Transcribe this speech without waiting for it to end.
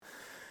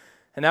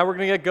And now we're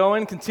going to get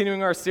going,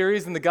 continuing our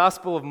series in the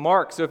Gospel of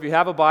Mark. So if you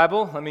have a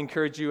Bible, let me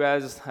encourage you,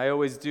 as I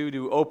always do,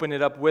 to open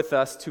it up with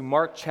us to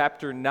Mark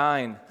chapter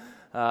 9.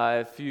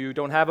 If you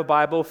don't have a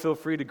Bible, feel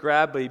free to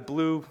grab a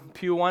blue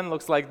pew one,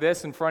 looks like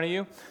this in front of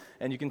you,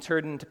 and you can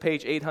turn to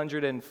page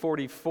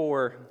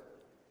 844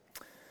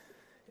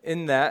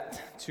 in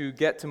that to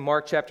get to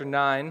Mark chapter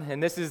 9.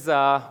 And this is, we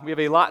have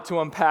a lot to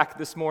unpack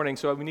this morning,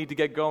 so we need to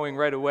get going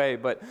right away.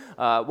 But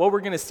what we're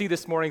going to see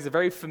this morning is a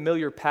very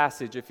familiar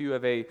passage if you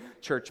have a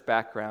church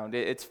background.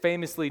 It's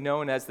famously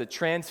known as the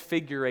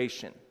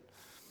Transfiguration.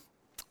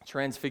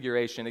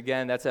 Transfiguration.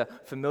 Again, that's a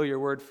familiar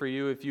word for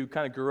you if you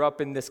kind of grew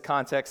up in this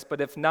context, but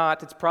if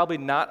not, it's probably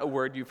not a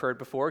word you've heard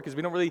before because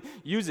we don't really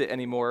use it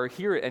anymore or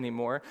hear it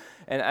anymore.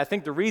 And I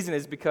think the reason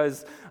is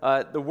because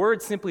the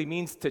word simply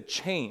means to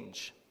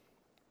change.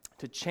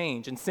 To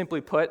change. And simply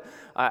put,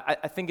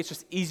 I think it's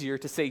just easier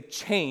to say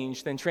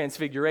change than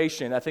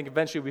transfiguration. I think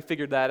eventually we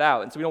figured that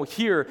out. And so we don't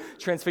hear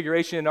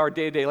transfiguration in our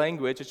day-to-day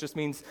language. It just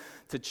means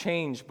to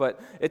change. But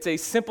it's a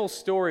simple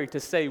story to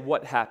say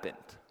what happened.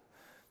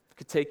 It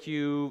could take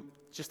you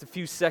just a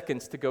few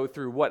seconds to go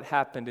through what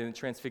happened in the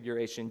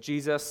transfiguration.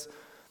 Jesus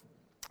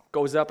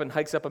goes up and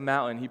hikes up a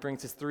mountain. He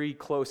brings his three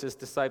closest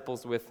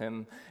disciples with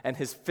him. And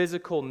his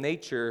physical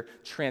nature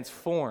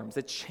transforms.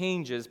 It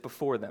changes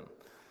before them.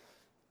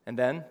 And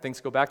then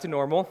things go back to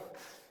normal.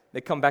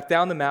 They come back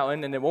down the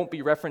mountain, and it won't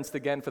be referenced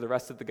again for the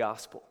rest of the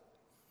gospel.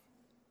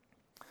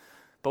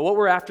 But what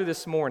we're after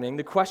this morning,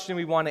 the question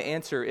we want to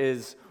answer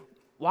is,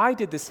 why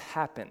did this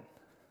happen?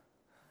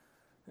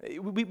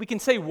 We can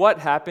say what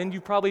happened.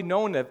 You've probably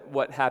known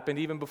what happened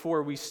even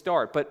before we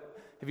start. But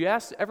have you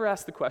ever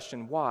asked the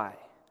question, why?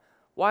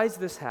 Why does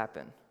this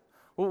happen?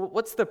 Well,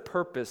 what's the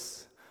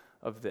purpose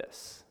of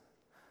this?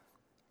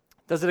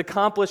 Does it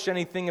accomplish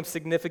anything of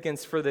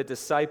significance for the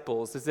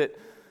disciples? Is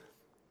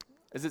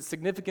it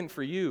significant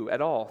for you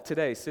at all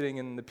today, sitting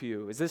in the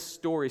pew? Is this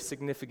story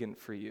significant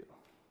for you?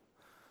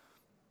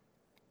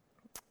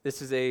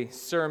 This is a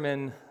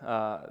sermon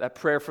that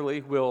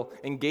prayerfully will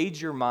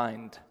engage your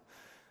mind,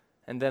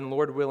 and then,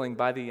 Lord willing,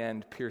 by the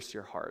end, pierce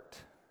your heart.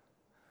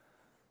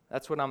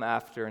 That's what I'm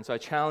after, and so I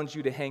challenge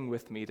you to hang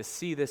with me, to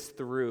see this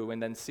through,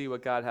 and then see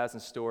what God has in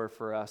store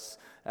for us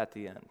at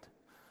the end.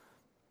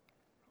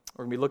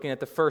 We're going to be looking at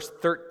the first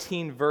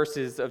 13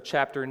 verses of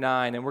chapter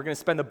 9, and we're going to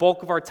spend the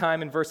bulk of our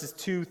time in verses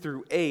 2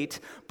 through 8,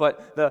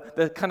 but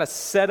the kind of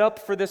setup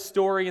for this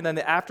story and then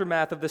the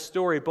aftermath of this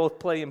story both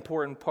play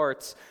important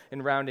parts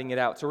in rounding it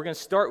out. So we're going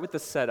to start with the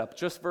setup,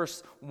 just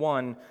verse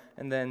 1,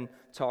 and then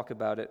talk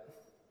about it.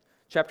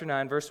 Chapter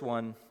 9, verse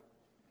 1.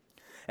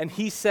 And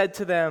he said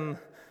to them,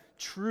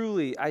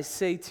 "Truly I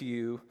say to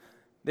you,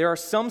 there are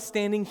some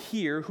standing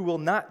here who will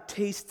not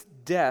taste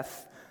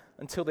death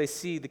until they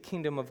see the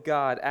kingdom of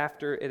God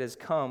after it has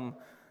come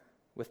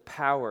with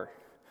power."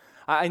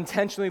 I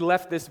intentionally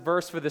left this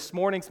verse for this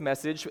morning's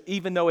message,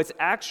 even though it's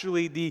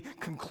actually the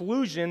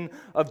conclusion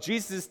of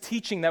Jesus'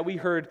 teaching that we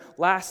heard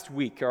last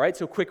week. All right,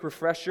 so quick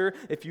refresher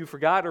if you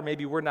forgot or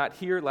maybe were not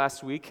here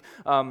last week.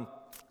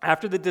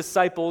 After the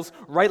disciples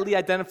rightly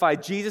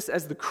identified Jesus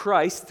as the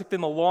Christ, it took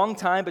them a long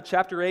time, but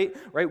chapter 8,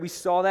 right, we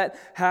saw that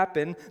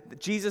happen.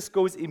 Jesus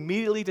goes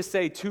immediately to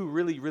say two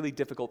really, really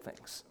difficult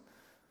things.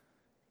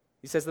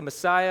 He says the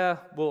Messiah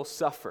will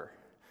suffer.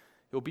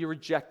 He'll be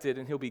rejected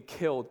and he'll be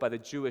killed by the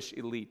Jewish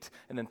elite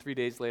and then 3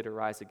 days later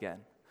rise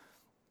again.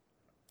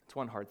 It's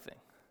one hard thing.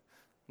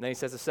 And then he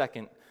says a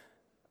second,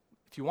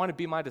 if you want to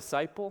be my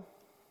disciple,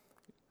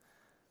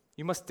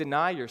 you must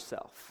deny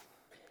yourself,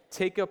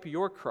 take up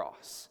your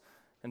cross,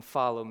 and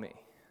follow me.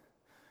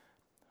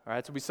 All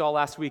right, so we saw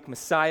last week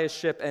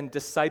messiahship and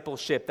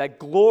discipleship. That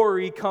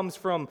glory comes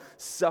from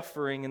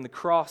suffering, and the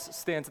cross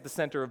stands at the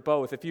center of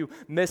both. If you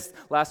missed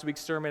last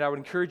week's sermon, I would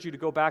encourage you to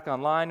go back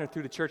online or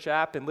through the church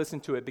app and listen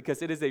to it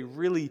because it is a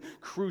really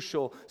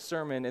crucial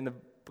sermon in the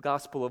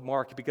Gospel of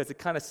Mark because it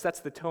kind of sets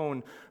the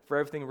tone for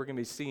everything we're going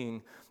to be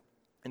seeing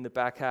in the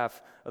back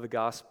half of the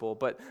Gospel.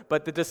 But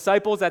the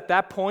disciples at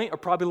that point are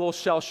probably a little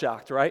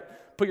shell-shocked, right?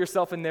 Put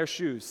yourself in their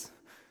shoes.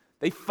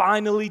 They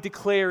finally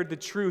declared the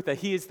truth that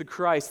he is the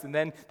Christ, and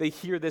then they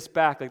hear this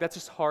back. Like, that's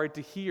just hard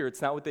to hear.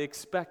 It's not what they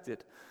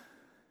expected.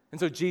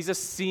 And so Jesus,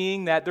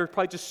 seeing that they're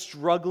probably just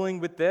struggling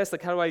with this,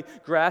 like, how do I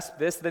grasp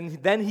this?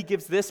 Then he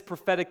gives this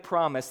prophetic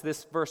promise,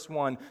 this verse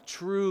 1,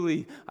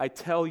 "Truly, I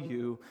tell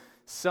you,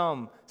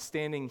 some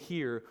standing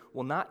here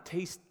will not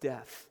taste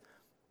death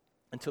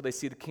until they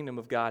see the kingdom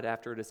of God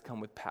after it has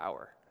come with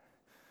power."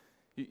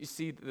 You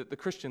see, the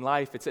Christian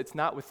life, it's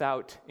not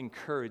without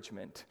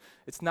encouragement.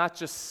 It's not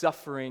just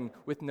suffering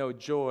with no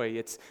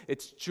joy.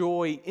 It's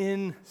joy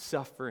in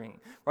suffering,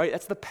 right?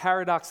 That's the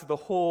paradox of the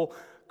whole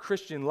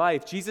Christian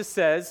life. Jesus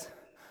says,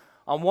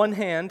 on one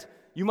hand,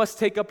 you must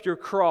take up your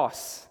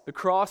cross. The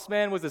cross,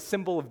 man, was a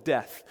symbol of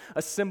death,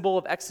 a symbol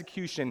of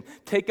execution.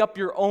 Take up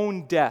your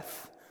own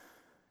death.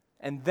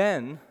 And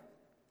then,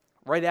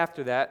 right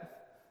after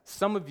that,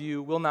 some of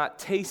you will not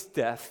taste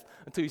death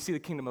until you see the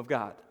kingdom of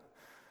God.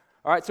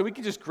 All right, so we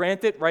can just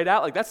grant it right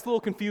out. Like, that's a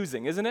little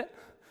confusing, isn't it?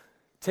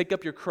 Take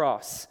up your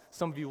cross.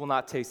 Some of you will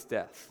not taste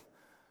death.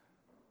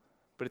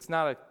 but it's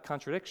not a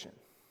contradiction.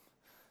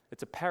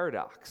 It's a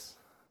paradox.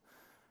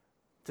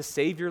 To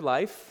save your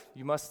life,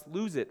 you must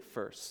lose it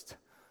first.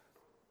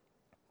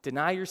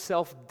 Deny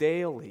yourself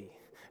daily,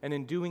 and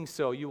in doing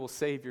so, you will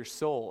save your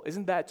soul.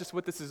 Isn't that just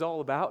what this is all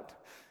about?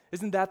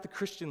 Isn't that the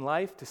Christian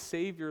life? To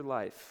save your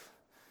life,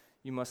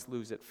 you must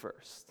lose it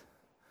first.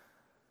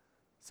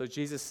 So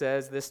Jesus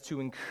says this to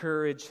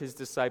encourage his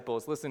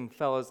disciples. Listen,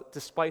 fellas,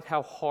 despite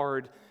how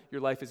hard your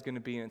life is going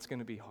to be, and it's going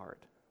to be hard,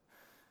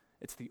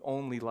 it's the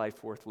only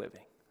life worth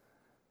living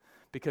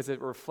because it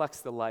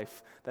reflects the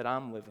life that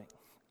I'm living.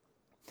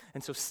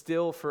 And so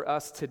still for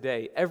us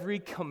today, every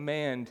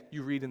command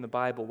you read in the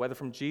Bible, whether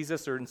from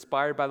Jesus or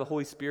inspired by the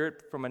Holy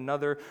Spirit from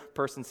another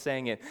person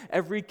saying it,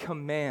 every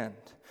command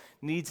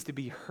needs to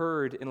be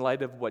heard in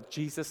light of what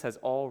Jesus has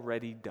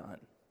already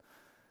done.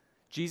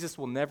 Jesus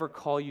will never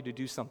call you to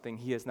do something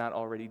he has not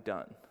already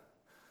done.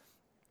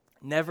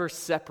 Never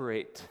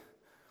separate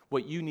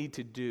what you need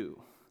to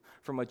do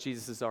from what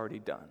Jesus has already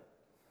done.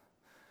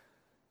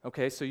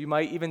 Okay, so you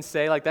might even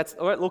say, like, that's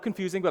a little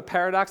confusing, but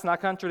paradox,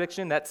 not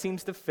contradiction, that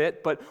seems to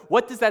fit. But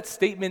what does that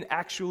statement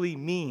actually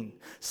mean?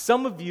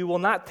 Some of you will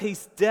not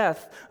taste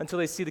death until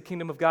they see the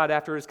kingdom of God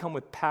after it has come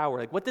with power.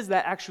 Like, what does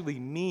that actually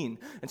mean?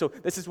 And so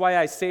this is why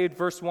I saved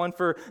verse 1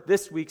 for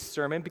this week's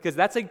sermon, because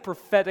that's a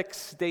prophetic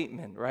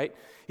statement, right?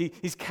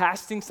 He's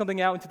casting something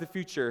out into the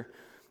future.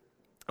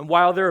 And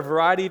while there are a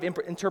variety of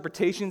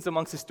interpretations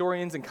amongst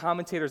historians and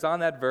commentators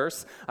on that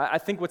verse, I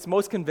think what's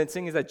most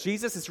convincing is that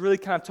Jesus is really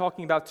kind of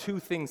talking about two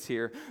things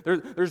here.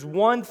 There's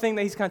one thing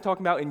that he's kind of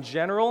talking about in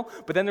general,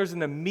 but then there's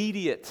an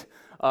immediate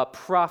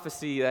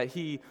prophecy that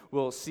he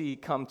will see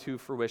come to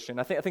fruition.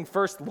 I think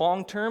first,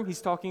 long term,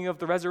 he's talking of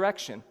the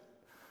resurrection.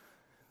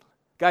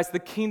 Guys, the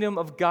kingdom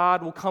of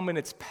God will come in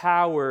its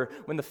power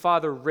when the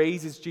Father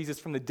raises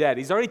Jesus from the dead.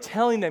 He's already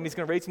telling them he's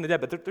going to raise from the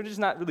dead, but they're just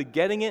not really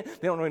getting it.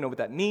 They don't really know what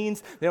that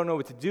means. They don't know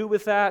what to do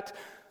with that.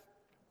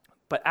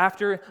 But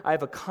after I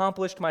have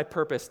accomplished my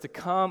purpose to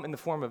come in the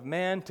form of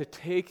man, to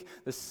take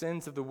the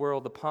sins of the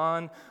world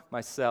upon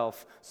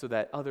myself so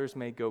that others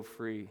may go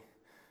free,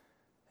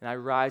 and I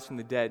rise from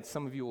the dead,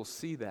 some of you will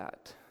see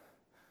that.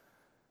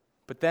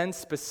 But then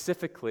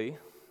specifically,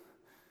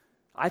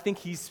 I think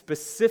he's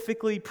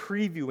specifically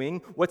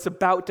previewing what's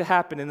about to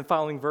happen in the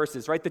following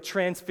verses, right? The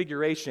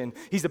transfiguration.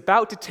 He's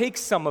about to take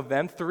some of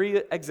them,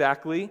 3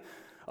 exactly,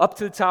 up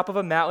to the top of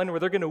a mountain where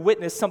they're going to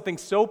witness something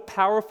so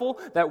powerful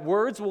that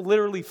words will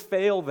literally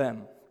fail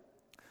them.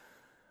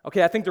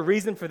 Okay, I think the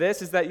reason for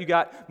this is that you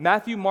got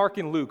Matthew, Mark,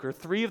 and Luke, or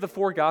 3 of the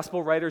 4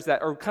 gospel writers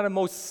that are kind of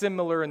most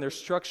similar in their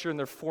structure and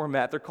their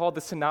format. They're called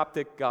the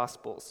synoptic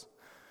gospels.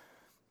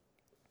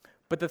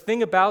 But the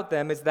thing about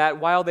them is that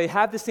while they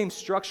have the same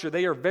structure,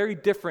 they are very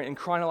different in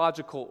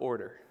chronological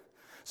order.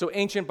 So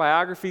ancient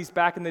biographies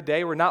back in the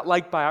day were not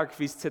like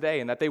biographies today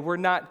in that they were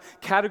not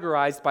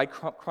categorized by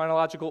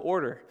chronological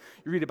order.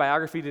 You read a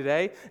biography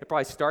today, it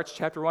probably starts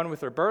chapter 1 with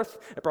their birth,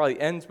 it probably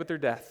ends with their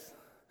death.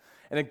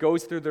 And it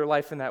goes through their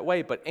life in that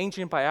way. But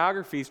ancient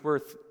biographies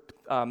were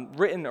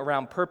written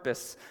around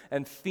purpose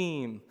and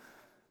theme.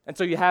 And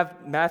so you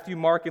have Matthew,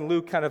 Mark, and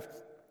Luke kind of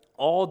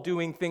all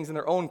doing things in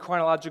their own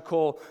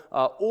chronological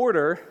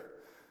order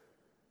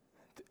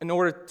in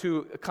order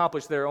to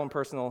accomplish their own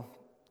personal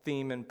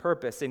theme and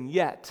purpose. And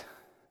yet,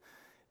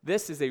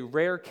 this is a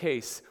rare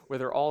case where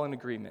they're all in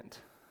agreement.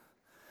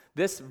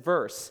 This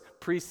verse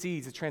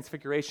precedes the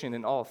transfiguration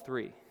in all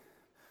 3.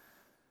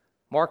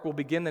 Mark will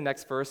begin the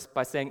next verse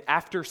by saying,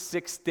 after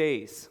 6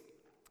 days.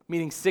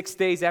 Meaning 6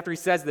 days after he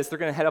says this, they're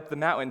going to head up the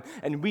mountain.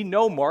 And we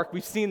know Mark,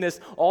 we've seen this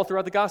all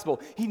throughout the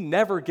gospel. He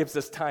never gives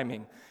us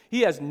timing.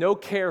 He has no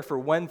care for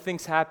when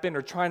things happen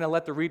or trying to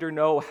let the reader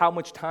know how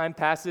much time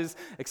passes,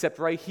 except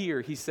right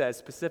here he says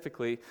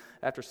specifically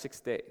after 6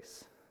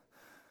 days.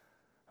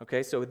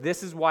 Okay, so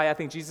this is why I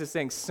think Jesus is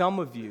saying some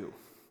of you,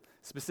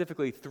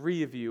 specifically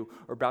 3 of you,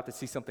 are about to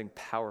see something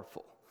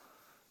powerful.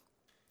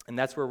 And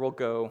that's where we'll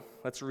go.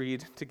 Let's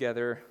read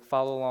together.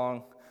 Follow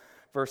along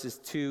verses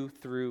 2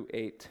 through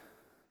 8.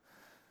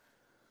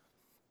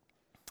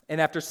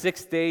 And after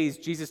 6 days,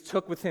 Jesus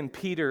took with him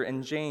Peter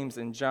and James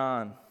and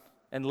John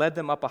and led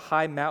them up a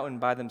high mountain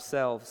by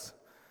themselves.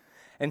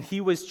 And he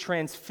was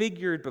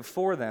transfigured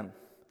before them,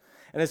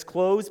 and his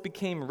clothes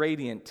became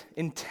radiant,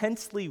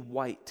 intensely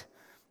white,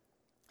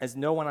 as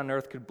no one on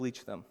earth could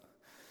bleach them.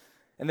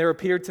 And there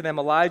appeared to them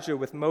Elijah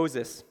with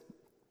Moses,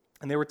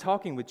 and they were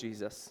talking with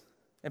Jesus.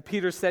 And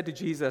Peter said to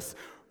Jesus,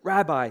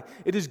 Rabbi,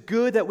 it is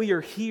good that we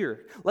are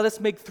here. Let us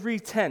make 3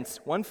 tents,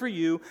 one for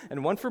you,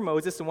 and one for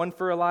Moses, and one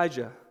for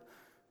Elijah.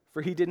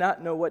 For he did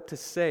not know what to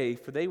say,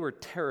 for they were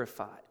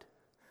terrified.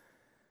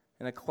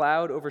 And a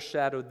cloud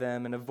overshadowed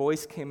them, and a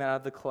voice came out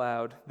of the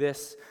cloud,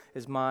 This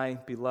is my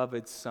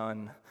beloved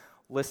Son.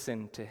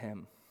 Listen to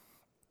him.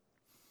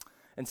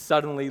 And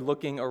suddenly,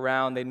 looking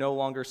around, they no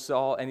longer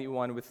saw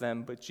anyone with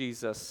them but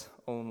Jesus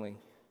only.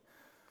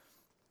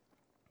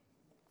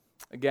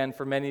 Again,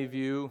 for many of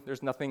you,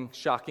 there's nothing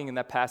shocking in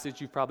that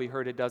passage. You've probably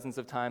heard it dozens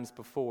of times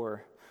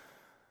before.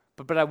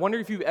 But I wonder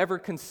if you've ever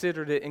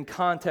considered it in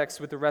context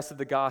with the rest of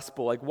the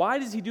gospel. Like, why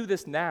does he do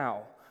this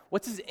now?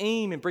 What's his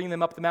aim in bringing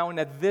them up the mountain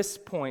at this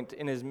point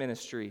in his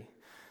ministry?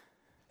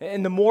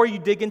 And the more you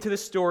dig into the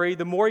story,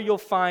 the more you'll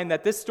find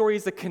that this story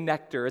is a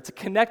connector. It's a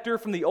connector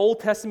from the Old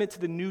Testament to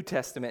the New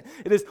Testament.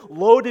 It is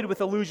loaded with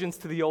allusions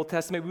to the Old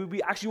Testament.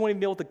 We actually won't even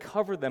be able to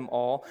cover them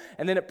all.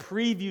 And then it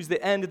previews the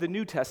end of the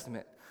New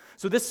Testament.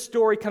 So this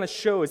story kind of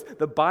shows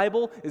the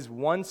Bible is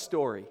one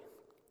story,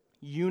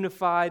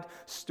 unified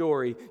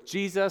story.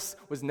 Jesus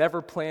was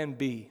never plan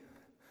B.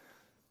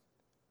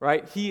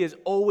 Right? He has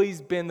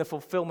always been the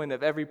fulfillment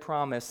of every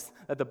promise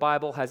that the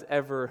Bible has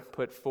ever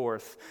put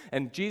forth.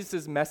 And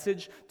Jesus'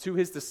 message to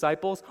his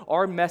disciples,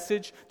 our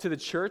message to the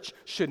church,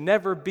 should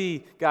never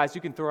be, guys,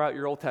 you can throw out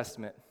your Old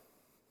Testament.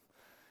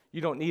 You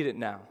don't need it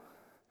now.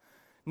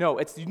 No,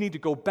 you need to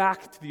go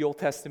back to the Old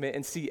Testament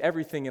and see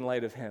everything in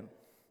light of him.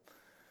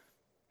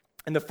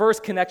 And the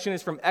first connection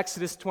is from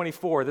Exodus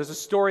 24. There's a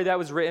story that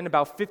was written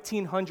about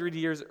 1,500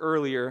 years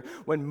earlier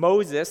when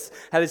Moses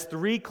had his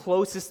 3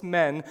 closest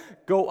men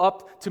go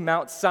up to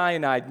Mount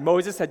Sinai.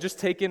 Moses had just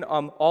taken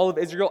all of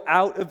Israel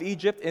out of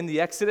Egypt in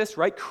the Exodus,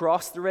 right?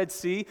 Cross the Red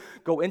Sea,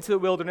 go into the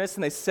wilderness,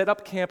 and they set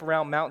up camp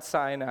around Mount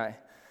Sinai.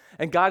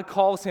 And God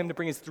calls him to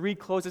bring his 3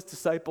 closest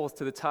disciples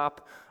to the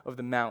top of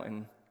the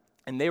mountain.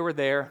 And they were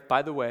there,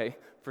 by the way,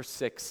 for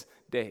 6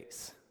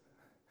 days.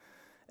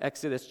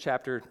 Exodus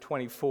chapter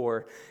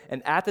 24.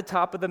 And at the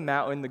top of the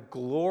mountain, the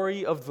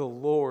glory of the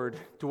Lord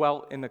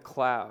dwelt in a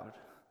cloud.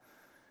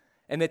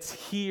 And it's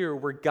here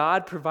where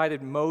God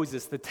provided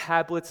Moses the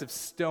tablets of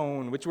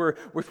stone, which were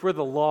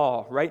the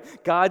law, right?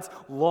 God's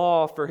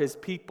law for his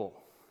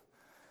people.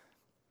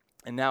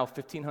 And now,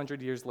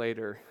 1,500 years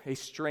later, a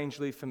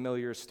strangely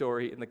familiar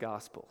story in the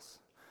Gospels.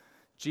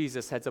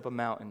 Jesus heads up a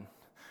mountain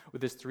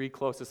with his 3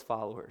 closest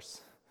followers.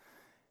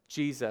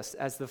 Jesus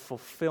as the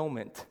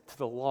fulfillment to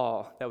the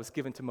law that was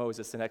given to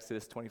Moses in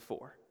Exodus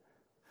 24.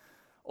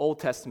 Old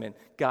Testament,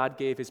 God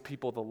gave his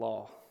people the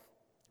law.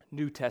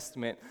 New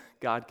Testament,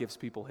 God gives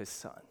people his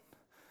Son,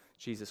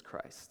 Jesus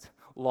Christ.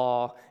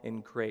 Law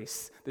and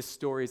grace. This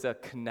story is a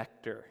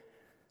connector.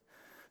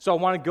 So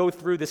I want to go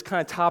through this kind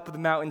of top of the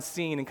mountain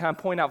scene and kind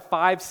of point out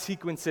 5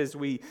 sequences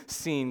we've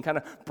seen, kind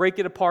of break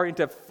it apart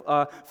into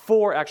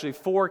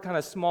 4 kind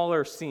of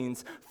smaller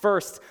scenes.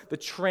 First, the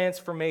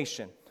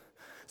transformation.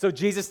 So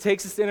Jesus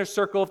takes this inner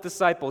circle of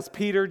disciples,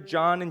 Peter,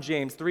 John, and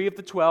James, 3 of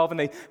the 12, and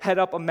they head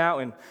up a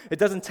mountain. It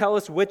doesn't tell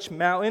us which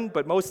mountain,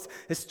 but most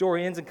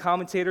historians and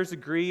commentators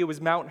agree it was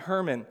Mount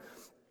Hermon,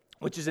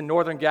 which is in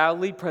northern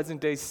Galilee,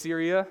 present-day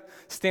Syria,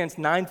 stands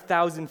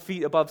 9,000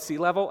 feet above sea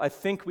level. I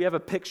think we have a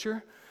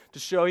picture to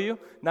show you.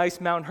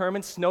 Nice Mount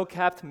Hermon,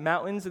 snow-capped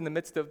mountains in the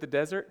midst of the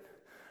desert.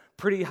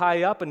 Pretty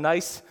high up, a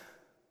nice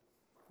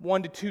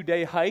 1 to 2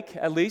 day hike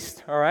at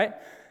least, all right?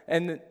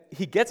 And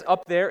he gets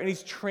up there and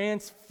he's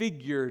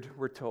transfigured,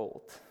 we're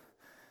told.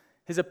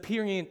 His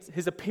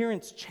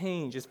appearance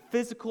changes, his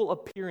physical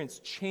appearance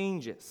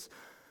changes.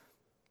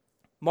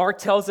 Mark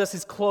tells us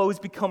his clothes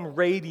become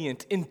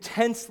radiant,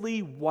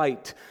 intensely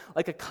white,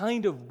 like a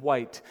kind of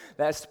white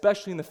that,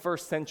 especially in the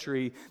first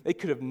century, they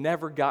could have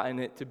never gotten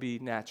it to be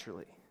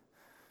naturally.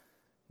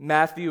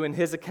 Matthew, in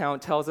his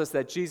account, tells us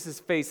that Jesus'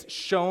 face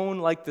shone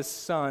like the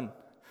sun.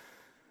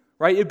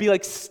 Right? It'd be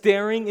like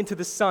staring into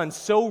the sun,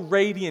 so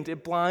radiant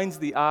it blinds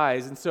the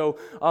eyes. And so,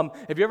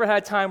 have you ever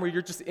had a time where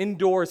you're just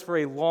indoors for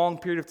a long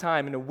period of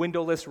time in a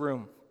windowless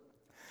room?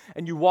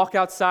 And you walk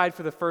outside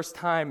for the first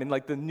time in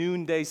like the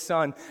noonday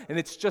sun, and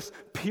it's just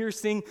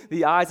piercing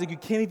the eyes, like you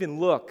can't even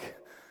look.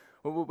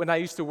 When I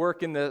used to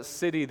work in the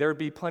city, there would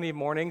be plenty of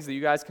mornings that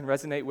you guys can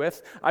resonate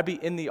with. I'd be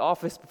in the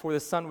office before the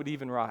sun would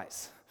even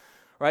rise.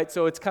 Right,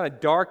 so it's kind of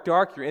dark.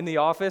 You're in the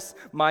office.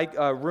 My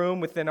room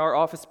within our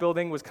office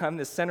building was kind of in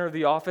the center of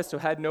the office, so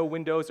had no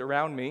windows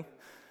around me.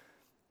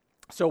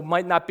 So it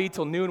might not be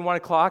till noon, 1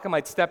 o'clock. I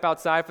might step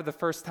outside for the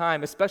first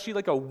time, especially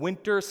like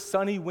a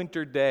sunny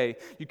winter day.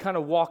 You kind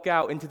of walk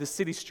out into the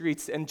city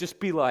streets and just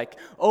be like,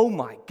 oh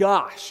my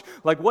gosh,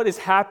 like what is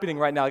happening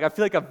right now? Like I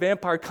feel like a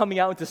vampire coming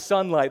out into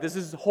sunlight. This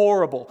is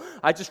horrible.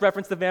 I just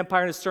referenced the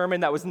vampire in a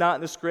sermon that was not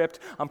in the script.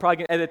 I'm probably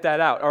going to edit that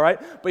out, all right?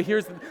 But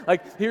here's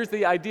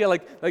the idea,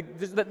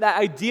 that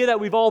idea that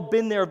we've all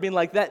been there of being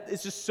like, that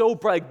is just so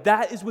bright. Like,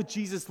 that is what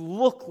Jesus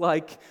looked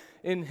like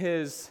in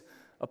his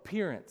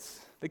appearance.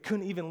 They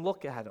couldn't even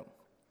look at him.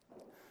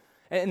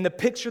 And the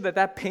picture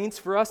that paints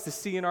for us to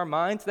see in our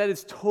minds, that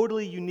is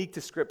totally unique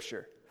to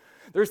Scripture.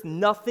 There's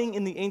nothing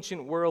in the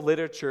ancient world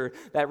literature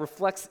that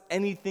reflects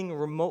anything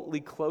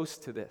remotely close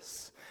to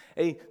this.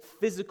 A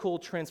physical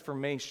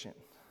transformation.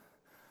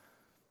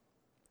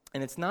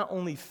 And it's not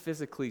only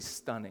physically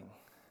stunning,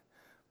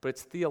 but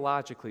it's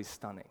theologically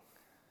stunning.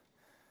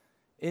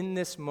 In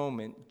this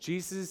moment,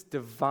 Jesus'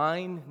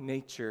 divine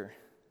nature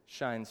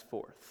shines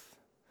forth.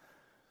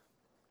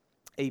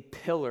 A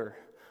pillar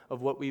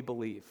of what we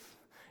believe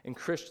in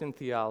Christian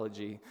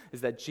theology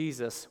is that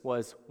Jesus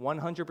was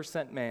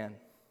 100% man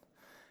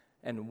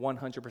and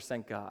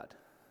 100% God.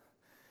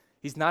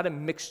 He's not a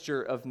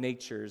mixture of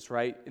natures,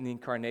 right, in the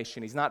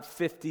incarnation. He's not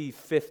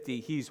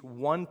 50-50. He's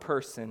one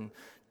person,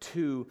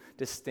 2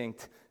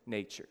 distinct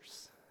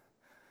natures.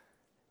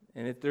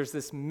 And there's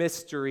this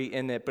mystery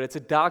in it, but it's a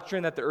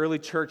doctrine that the early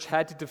church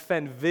had to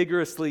defend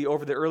vigorously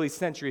over the early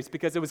centuries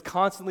because it was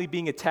constantly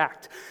being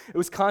attacked. It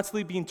was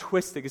constantly being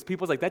twisted because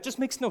people's like, that just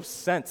makes no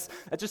sense.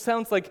 That just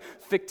sounds like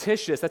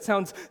fictitious. That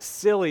sounds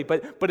silly,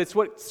 but it's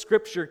what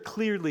Scripture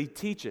clearly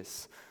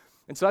teaches.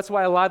 And so that's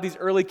why a lot of these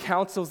early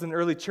councils in the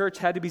early church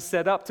had to be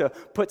set up to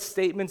put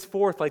statements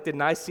forth like the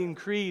Nicene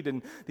Creed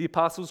and the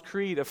Apostles'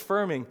 Creed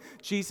affirming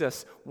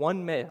Jesus,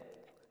 one male,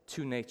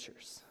 two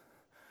natures.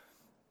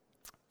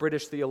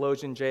 British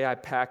theologian J.I.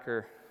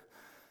 Packer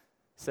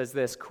says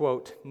this,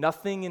 quote,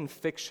 "Nothing in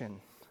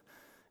fiction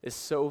is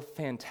so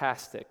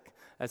fantastic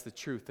as the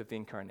truth of the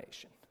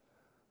incarnation.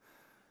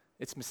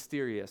 It's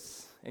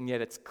mysterious, and yet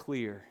it's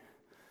clear.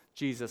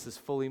 Jesus is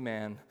fully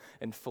man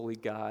and fully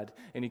God,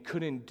 and he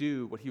couldn't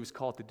do what he was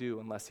called to do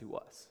unless he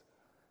was.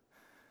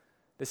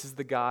 This is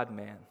the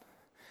God-man,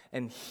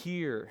 and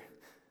here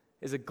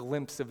is a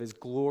glimpse of his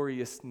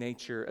glorious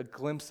nature, a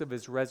glimpse of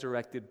his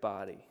resurrected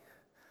body."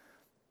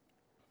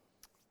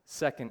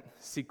 Second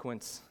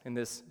sequence in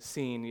this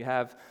scene, you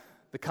have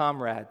the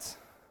comrades.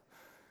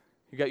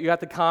 You got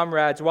the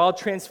comrades, while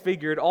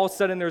transfigured, all of a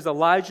sudden there's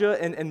Elijah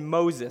and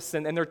Moses,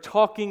 and they're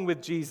talking with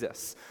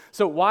Jesus.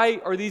 So why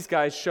are these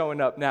guys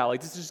showing up now?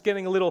 Like, this is just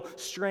getting a little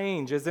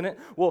strange, isn't it?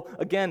 Well,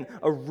 again,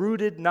 a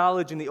rooted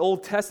knowledge in the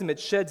Old Testament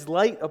sheds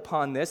light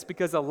upon this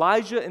because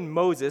Elijah and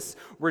Moses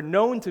were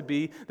known to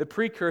be the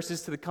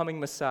precursors to the coming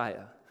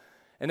Messiah.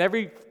 And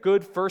every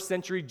good first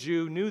century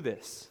Jew knew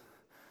this,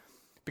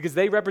 because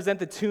they represent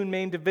the two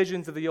main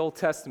divisions of the Old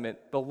Testament,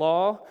 the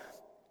law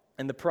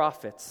and the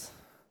prophets.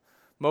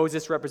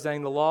 Moses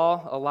representing the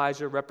law,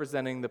 Elijah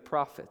representing the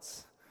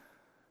prophets.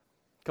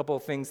 A couple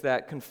of things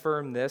that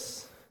confirm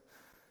this.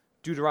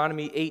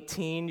 Deuteronomy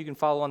 18, you can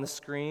follow on the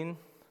screen.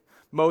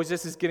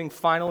 Moses is giving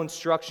final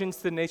instructions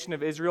to the nation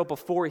of Israel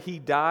before he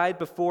died,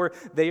 before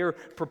they are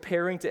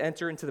preparing to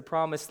enter into the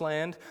promised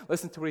land.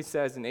 Listen to what he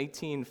says in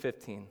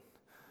 18:15.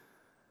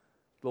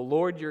 "The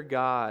Lord your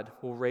God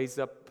will raise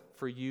up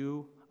for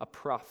you a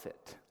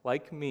prophet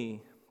like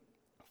me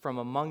from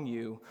among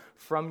you,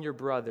 from your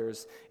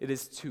brothers. It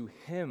is to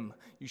him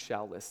you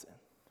shall listen."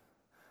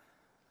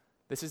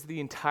 This is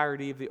the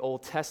entirety of the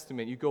Old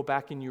Testament. You go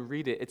back and you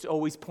read it. It's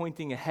always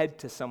pointing ahead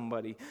to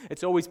somebody.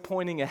 It's always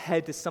pointing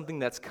ahead to something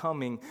that's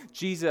coming.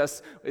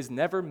 Jesus is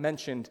never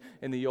mentioned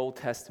in the Old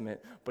Testament,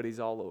 but he's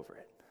all over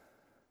it.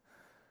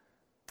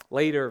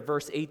 Later,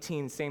 verse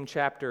 18, same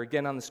chapter,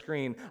 again on the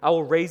screen. "I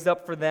will raise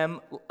up for them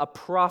a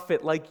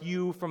prophet like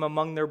you from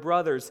among their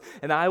brothers,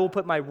 and I will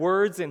put my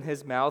words in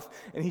his mouth,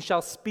 and he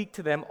shall speak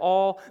to them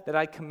all that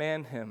I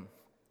command him."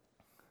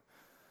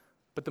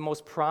 But the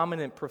most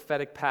prominent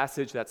prophetic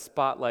passage that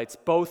spotlights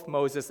both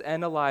Moses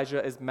and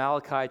Elijah is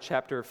Malachi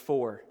chapter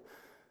 4.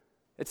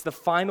 It's the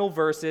final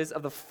verses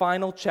of the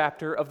final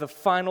chapter of the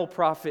final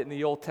prophet in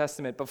the Old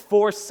Testament,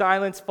 before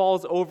silence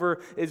falls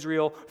over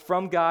Israel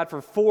from God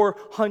for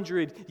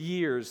 400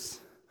 years.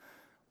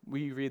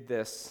 We read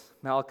this,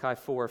 Malachi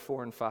 4,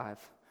 4 and 5.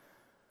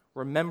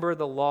 "Remember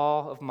the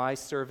law of my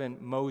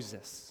servant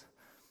Moses,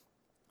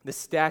 the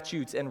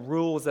statutes and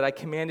rules that I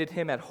commanded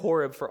him at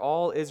Horeb for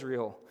all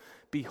Israel.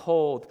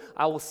 Behold,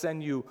 I will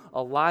send you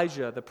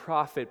Elijah the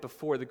prophet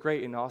before the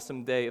great and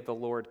awesome day of the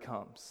Lord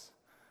comes."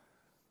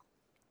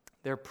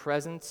 Their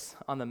presence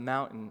on the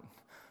mountain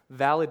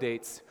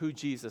validates who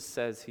Jesus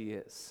says he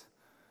is.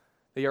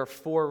 They are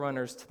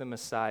forerunners to the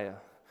Messiah,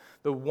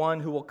 the one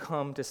who will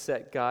come to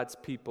set God's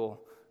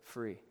people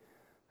free.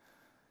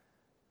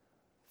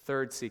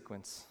 Third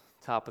sequence,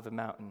 top of the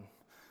mountain,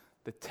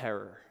 the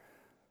terror.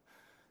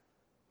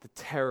 The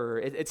terror.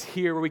 It's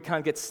here where we kind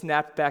of get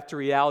snapped back to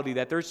reality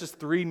that there's just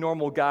three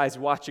normal guys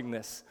watching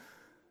this.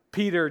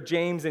 Peter,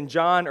 James, and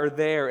John are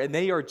there, and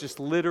they are just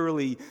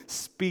literally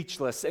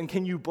speechless. And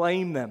can you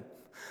blame them?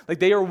 Like,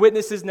 they are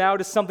witnesses now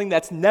to something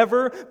that's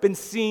never been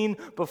seen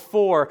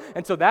before.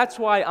 And so that's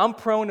why I'm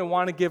prone to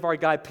want to give our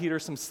guy Peter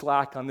some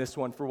slack on this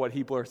one for what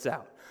he blurts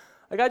out.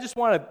 Like, I just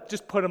want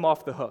to put him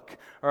off the hook,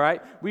 all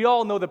right? We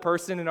all know the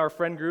person in our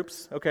friend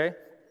groups, okay?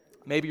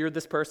 Maybe you're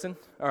this person,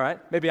 all right?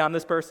 Maybe I'm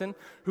this person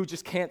who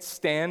just can't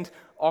stand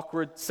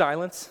awkward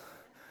silence.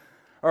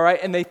 All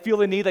right, and they feel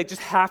the need, they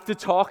just have to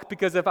talk,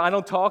 because if I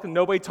don't talk and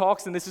nobody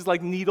talks, and this is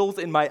like needles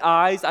in my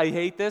eyes, I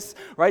hate this,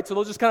 right? So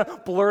they'll just kind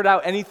of blurt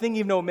out anything,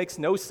 even though it makes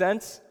no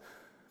sense.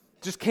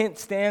 Just can't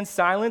stand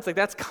silence. Like,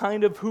 that's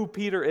kind of who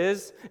Peter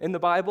is in the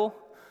Bible.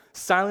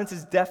 Silence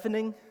is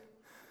deafening.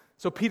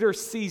 So Peter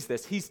sees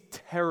this. He's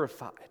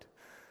terrified.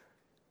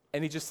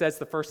 And he just says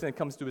the first thing that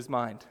comes to his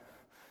mind.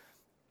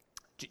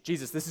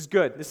 Jesus, this is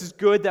good. This is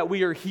good that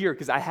we are here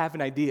because I have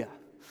an idea.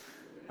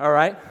 All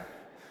right?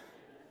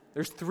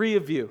 There's three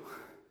of you.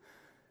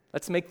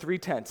 Let's make 3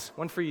 tents.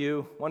 One for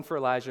you, one for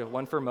Elijah,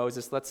 one for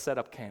Moses. Let's set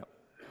up camp.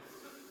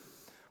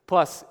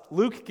 Plus,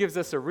 Luke gives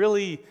us a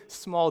really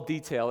small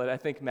detail that I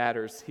think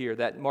matters here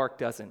that Mark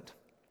doesn't.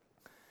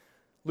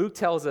 Luke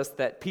tells us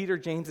that Peter,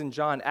 James, and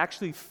John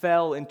actually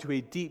fell into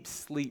a deep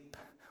sleep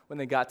when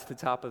they got to the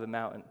top of the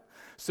mountain.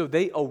 So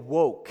they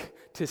awoke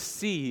to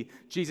see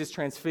Jesus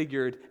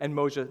transfigured and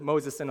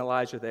Moses and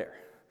Elijah there.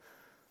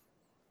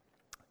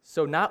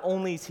 So not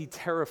only is he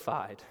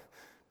terrified,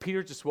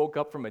 Peter just woke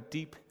up from a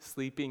deep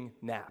sleeping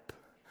nap.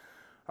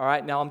 All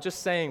right, now I'm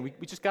just saying,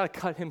 we just got to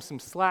cut him some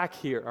slack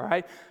here, all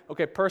right?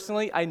 Okay,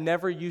 personally, I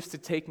never used to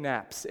take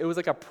naps. It was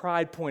like a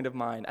pride point of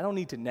mine. I don't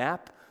need to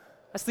nap.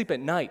 I sleep at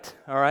night,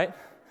 all right?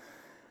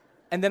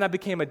 And then I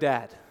became a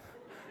dad.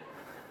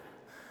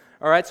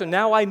 All right, so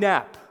now I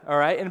nap, all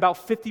right? And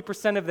about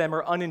 50% of them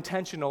are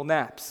unintentional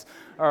naps,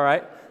 all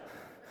right?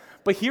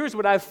 But here's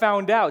what I've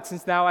found out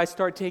since now I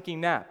start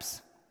taking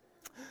naps.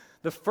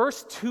 The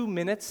first 2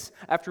 minutes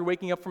after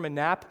waking up from a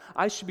nap,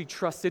 I should be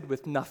trusted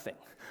with nothing,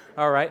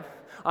 all right?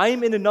 I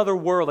am in another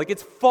world. Like,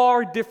 it's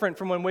far different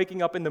from when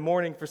waking up in the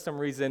morning for some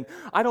reason.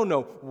 I don't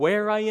know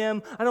where I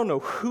am. I don't know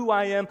who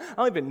I am. I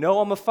don't even know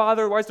I'm a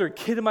father. Why is there a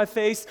kid in my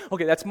face?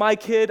 Okay, that's my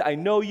kid. I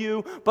know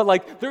you. But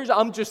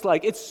I'm just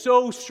like, it's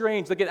so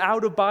strange, like an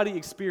out-of-body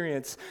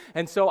experience.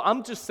 And so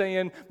I'm just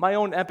saying, my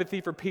own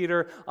empathy for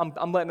Peter,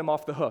 I'm letting him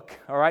off the hook,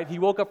 all right? He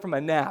woke up from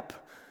a nap,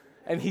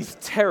 and he's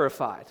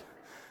terrified.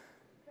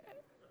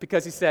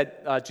 Because he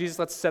said, Jesus,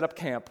 let's set up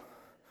camp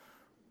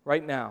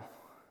right now.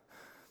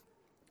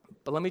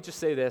 But let me just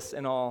say this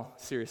in all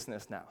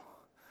seriousness now.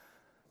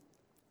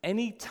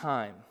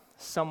 Anytime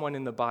someone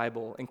in the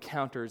Bible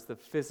encounters the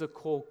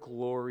physical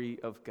glory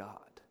of God,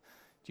 do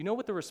you know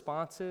what the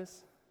response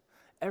is?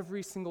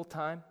 Every single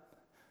time?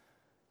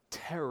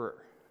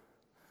 Terror.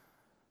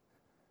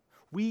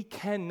 We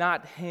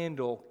cannot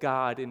handle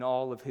God in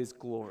all of his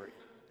glory.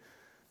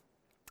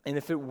 And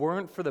if it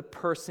weren't for the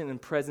person and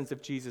presence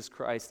of Jesus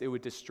Christ, it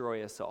would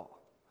destroy us all.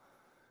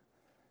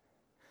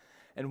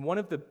 And one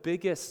of the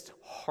biggest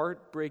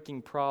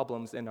heartbreaking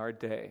problems in our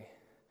day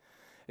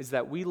is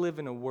that we live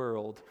in a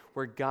world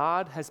where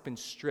God has been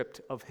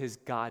stripped of his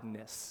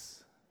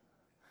godness.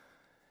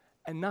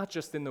 And not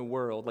just in the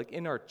world, like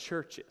in our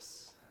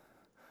churches,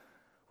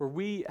 where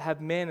we have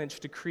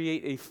managed to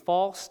create a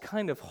false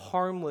kind of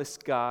harmless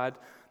God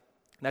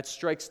that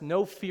strikes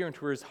no fear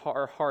into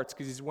our hearts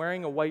because he's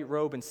wearing a white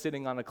robe and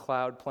sitting on a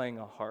cloud playing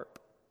a harp.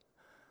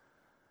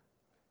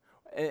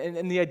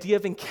 And the idea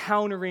of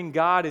encountering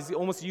God is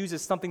almost used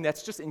as something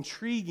that's just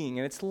intriguing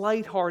and it's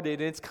lighthearted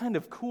and it's kind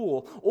of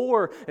cool,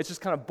 or it's just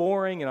kind of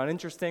boring and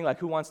uninteresting, like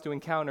who wants to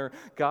encounter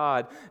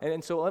God?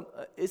 And so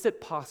is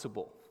it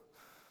possible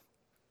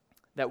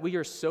that we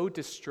are so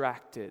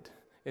distracted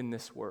in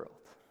this world,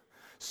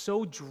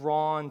 so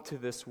drawn to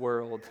this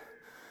world,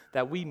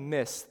 that we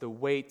miss the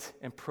weight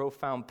and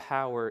profound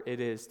power it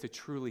is to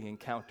truly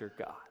encounter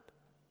God?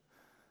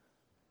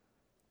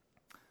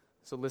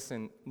 So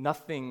listen,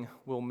 nothing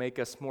will make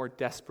us more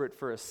desperate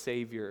for a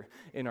Savior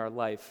in our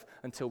life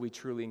until we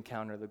truly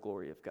encounter the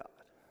glory of God.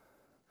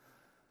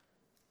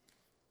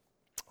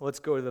 Let's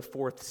go to the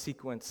fourth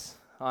sequence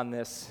on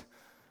this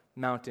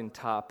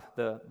mountaintop,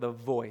 the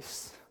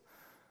voice.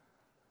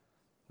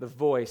 The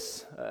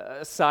voice.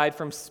 Aside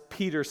from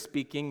Peter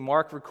speaking,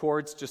 Mark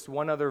records just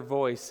one other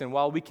voice. And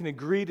while we can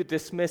agree to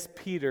dismiss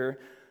Peter,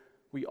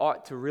 we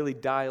ought to really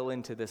dial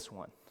into this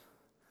one.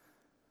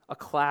 A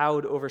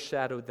cloud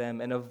overshadowed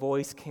them, and a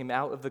voice came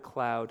out of the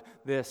cloud.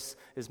 This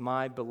is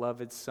my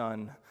beloved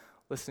Son.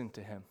 Listen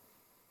to him.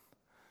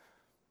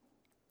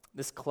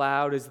 This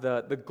cloud is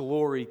the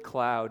glory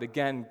cloud.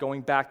 Again,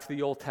 going back to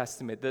the Old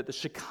Testament, the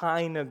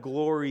Shekinah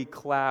glory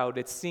cloud.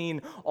 It's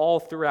seen all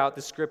throughout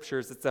the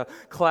Scriptures. It's a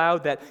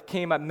cloud that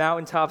came at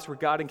mountaintops where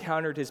God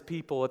encountered his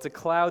people. It's a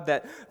cloud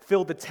that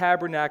filled the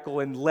tabernacle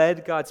and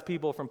led God's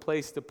people from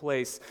place to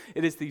place.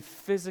 It is the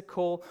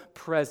physical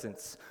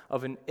presence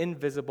of an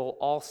invisible,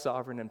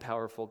 all-sovereign, and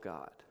powerful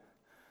God.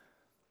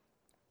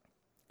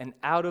 And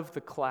out of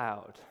the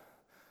cloud,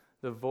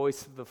 the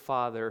voice of the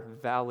Father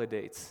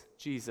validates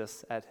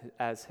Jesus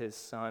as his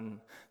Son.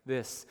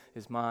 This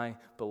is my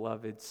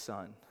beloved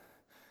Son.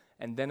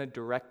 And then a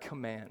direct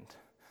command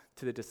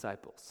to the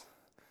disciples.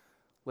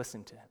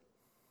 Listen to him.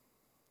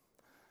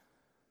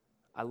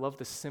 I love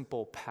the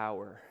simple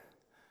power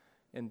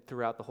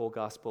throughout the whole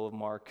Gospel of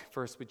Mark.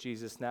 First with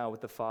Jesus, now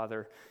with the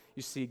Father.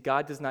 You see,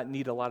 God does not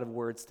need a lot of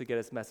words to get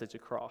his message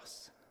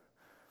across.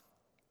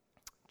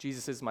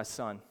 Jesus is my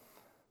Son.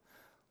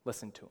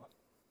 Listen to him.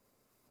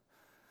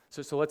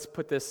 So let's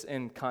put this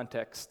in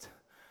context.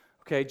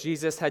 Okay,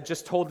 Jesus had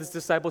just told his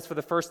disciples for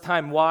the first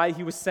time why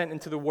he was sent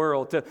into the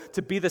world,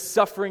 to be the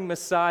suffering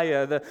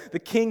Messiah, the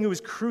King who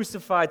was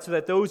crucified so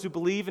that those who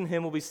believe in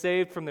him will be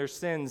saved from their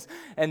sins.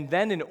 And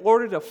then in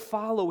order to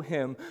follow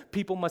him,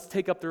 people must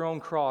take up their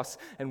own cross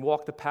and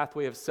walk the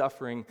pathway of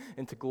suffering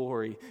into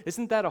glory.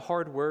 Isn't that a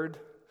hard word?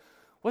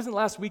 Wasn't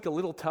last week a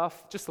little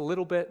tough, just a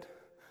little bit?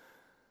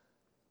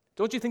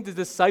 Don't you think the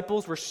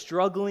disciples were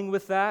struggling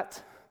with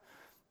that?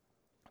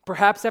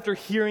 Perhaps after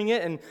hearing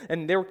it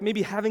and they were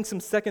maybe having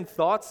some second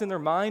thoughts in their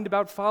mind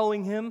about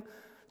following him,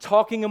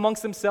 talking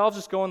amongst themselves,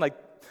 just going like,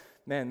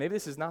 man, maybe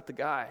this is not the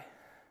guy.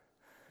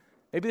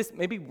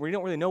 Maybe we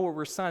don't really know what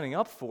we're signing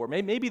up for.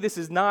 Maybe this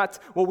is not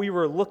what we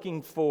were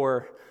looking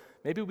for.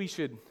 Maybe we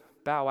should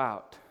bow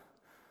out.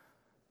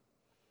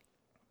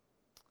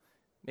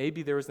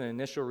 Maybe there was an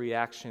initial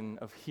reaction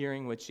of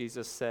hearing what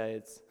Jesus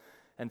says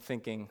and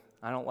thinking,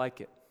 I don't like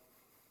it.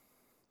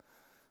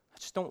 I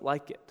just don't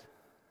like it.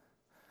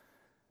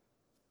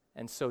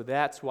 And so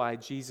that's why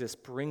Jesus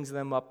brings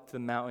them up the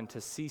mountain to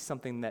see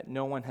something that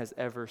no one has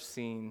ever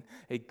seen,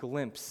 a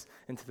glimpse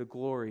into the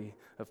glory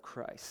of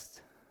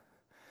Christ.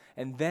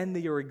 And then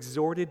they are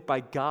exhorted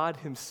by God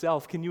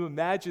himself. Can you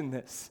imagine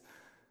this?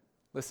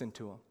 Listen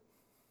to him.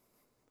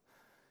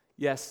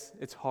 Yes,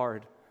 it's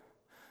hard,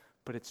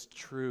 but it's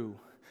true,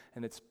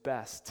 and it's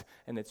best,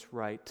 and it's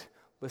right.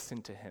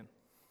 Listen to him.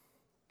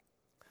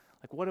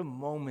 Like, what a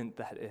moment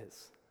that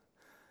is.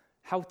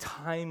 How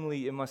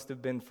timely it must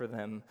have been for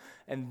them.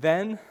 And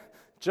then,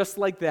 just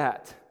like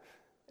that,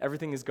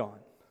 everything is gone.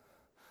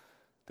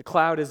 The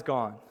cloud is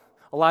gone.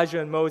 Elijah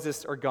and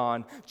Moses are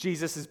gone.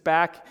 Jesus is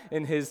back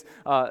in his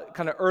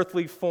kind of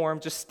earthly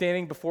form, just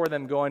standing before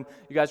them going,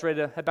 you guys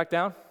ready to head back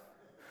down?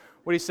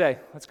 What do you say?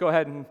 Let's go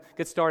ahead and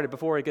get started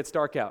before it gets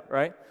dark out,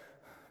 right?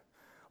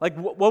 Like,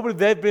 what would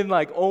they have been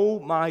like? Oh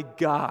my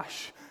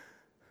gosh.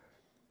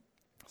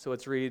 So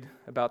let's read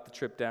about the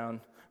trip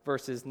down,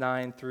 verses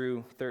 9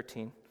 through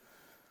 13.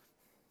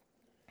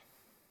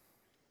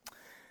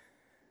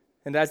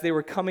 And as they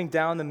were coming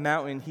down the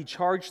mountain, he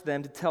charged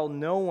them to tell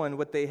no one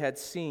what they had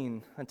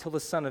seen until the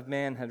Son of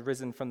Man had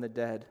risen from the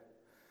dead.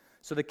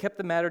 So they kept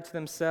the matter to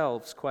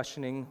themselves,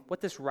 questioning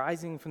what this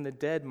rising from the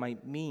dead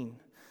might mean.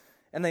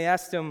 And they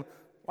asked him,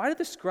 why did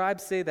the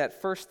scribes say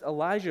that first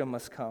Elijah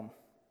must come?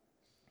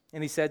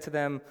 And he said to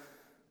them,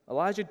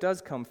 Elijah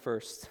does come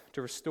first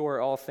to restore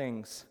all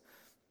things.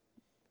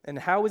 And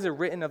how is it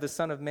written of the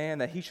Son of Man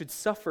that he should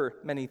suffer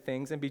many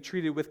things and be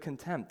treated with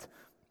contempt?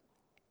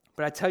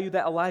 But I tell you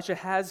that Elijah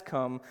has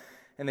come,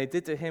 and they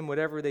did to him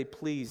whatever they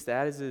pleased,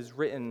 as is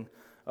written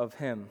of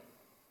him.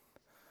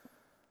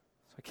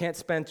 So I can't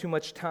spend too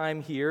much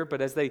time here,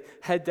 but as they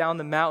head down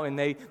the mountain,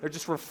 they're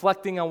just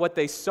reflecting on what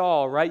they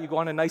saw, right? You go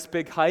on a nice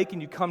big hike,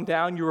 and you come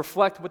down, you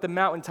reflect what the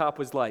mountaintop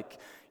was like.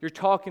 You're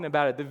talking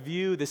about it, the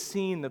view, the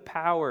scene, the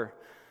power.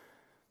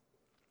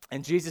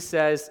 And Jesus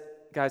says,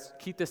 guys,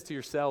 keep this to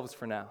yourselves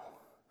for now,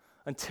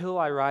 until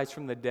I rise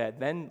from the dead.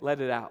 Then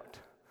let it out.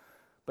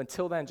 But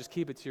until then, just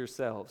keep it to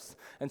yourselves.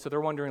 And so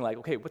they're wondering, like,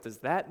 okay, what does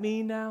that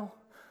mean now?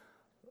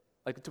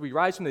 Like, do we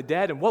rise from the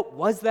dead? And what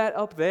was that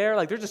up there?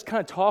 Like, they're just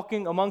kind of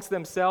talking amongst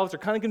themselves. They're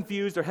kind of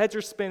confused. Their heads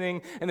are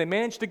spinning. And they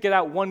manage to get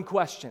out one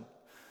question.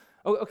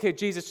 Oh, okay,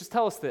 Jesus, just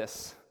tell us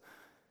this.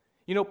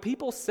 You know,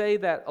 people say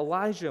that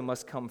Elijah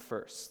must come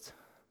first.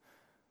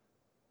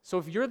 So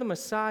if you're the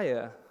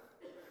Messiah,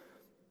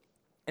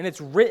 and it's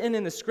written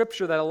in the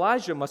scripture that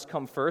Elijah must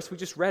come first, we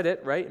just read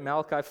it, right, in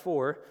Malachi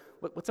 4,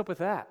 what's up with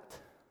that?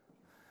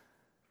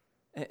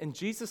 And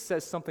Jesus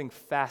says something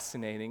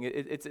fascinating.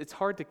 It's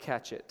hard to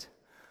catch it.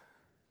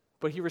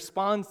 But he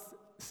responds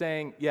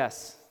saying,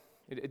 yes,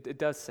 it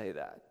does say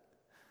that.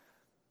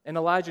 And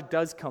Elijah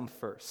does come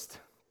first.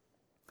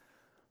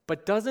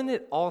 But doesn't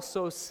it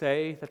also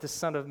say that the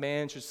Son of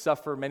Man should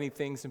suffer many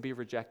things and be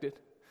rejected?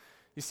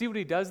 You see what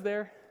he does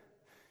there?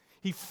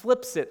 He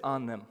flips it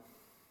on them.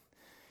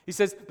 He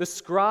says, the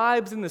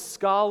scribes and the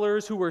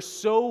scholars who were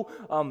so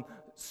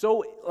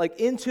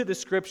into the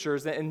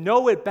scriptures and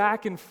know it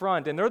back and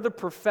front, and they're the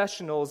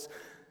professionals,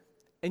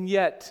 and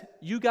yet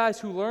you guys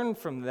who learn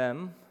from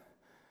them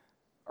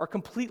are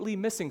completely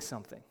missing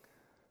something.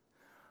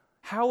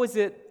 How is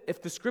it,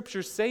 if the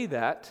scriptures say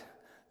that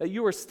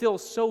you are still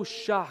so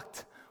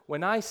shocked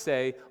when I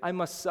say I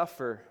must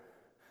suffer?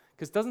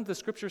 Because doesn't the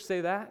scripture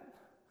say that?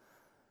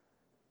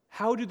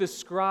 How do the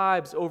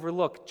scribes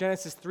overlook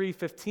Genesis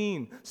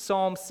 3:15,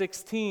 Psalm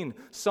 16,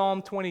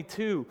 Psalm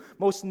 22,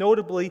 most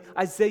notably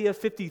Isaiah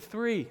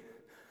 53,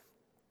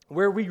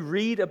 where we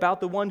read about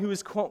the one who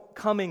is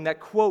coming, that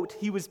quote,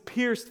 he was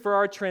pierced for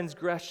our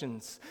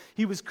transgressions,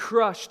 he was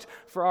crushed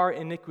for our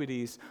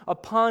iniquities.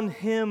 Upon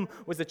him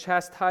was the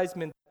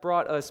chastisement that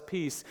brought us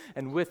peace,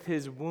 and with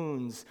his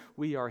wounds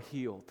we are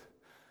healed.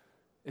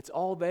 It's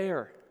all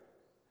there.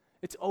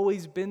 It's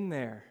always been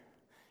there.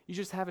 You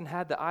just haven't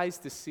had the eyes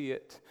to see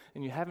it,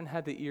 and you haven't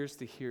had the ears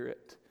to hear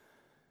it.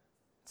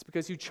 It's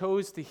because you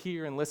chose to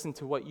hear and listen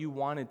to what you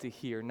wanted to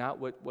hear, not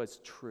what was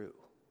true.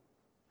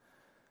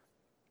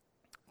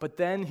 But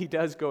then he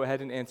does go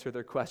ahead and answer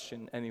their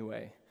question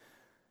anyway.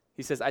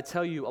 He says, I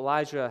tell you,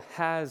 Elijah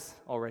has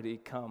already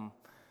come,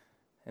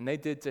 and they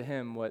did to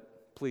him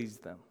what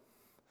pleased them.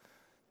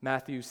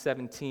 Matthew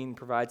 17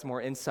 provides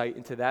more insight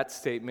into that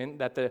statement,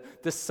 that the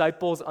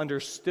disciples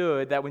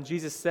understood that when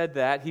Jesus said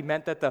that, he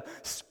meant that the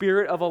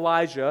spirit of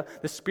Elijah,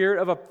 the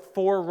spirit of a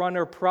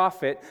forerunner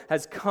prophet,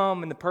 has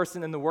come in the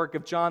person and the work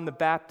of John the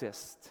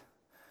Baptist.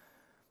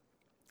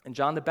 And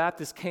John the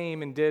Baptist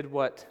came and did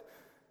what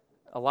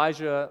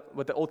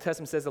the Old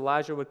Testament says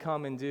Elijah would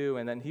come and do,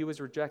 and then he was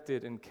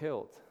rejected and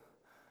killed.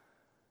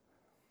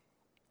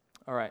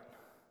 All right,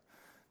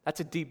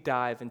 that's a deep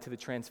dive into the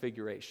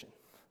Transfiguration.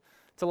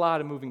 It's a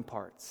lot of moving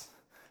parts.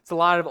 It's a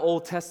lot of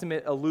Old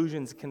Testament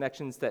allusions and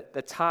connections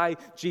that tie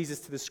Jesus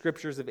to the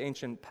scriptures of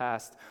ancient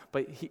past.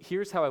 But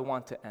here's how I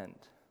want to end.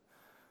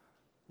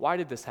 Why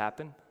did this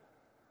happen?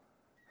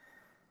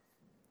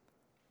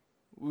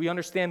 We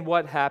understand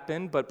what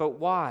happened, but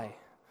why?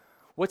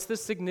 What's the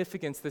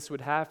significance this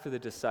would have for the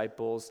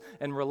disciples?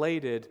 And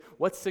related,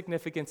 what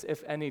significance,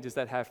 if any, does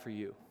that have for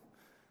you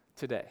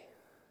today?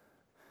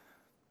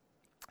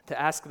 To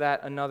ask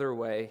that another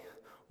way,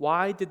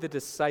 why did the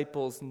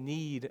disciples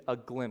need a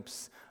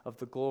glimpse of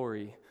the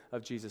glory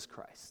of Jesus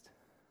Christ?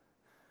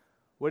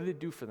 What did it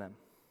do for them?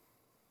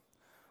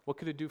 What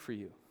could it do for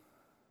you?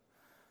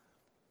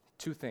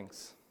 Two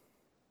things: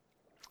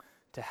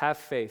 to have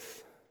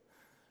faith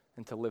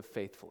and to live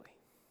faithfully.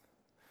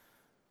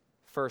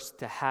 First,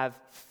 to have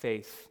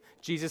faith.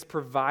 Jesus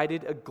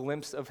provided a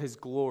glimpse of his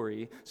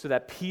glory so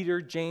that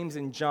Peter, James,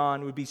 and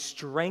John would be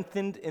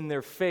strengthened in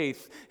their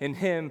faith in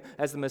him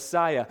as the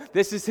Messiah.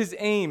 This is his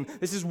aim.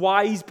 This is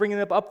why he's bringing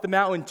them up the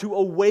mountain, to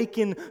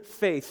awaken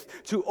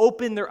faith, to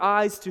open their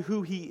eyes to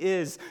who he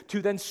is,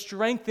 to then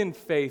strengthen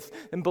faith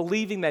in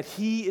believing that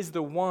he is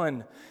the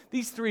one.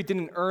 These three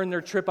didn't earn their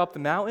trip up the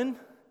mountain.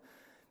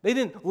 They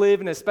didn't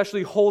live in an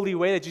especially holy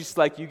way that just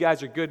like, you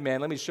guys are good,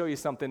 man. Let me show you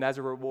something as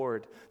a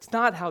reward. It's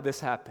not how this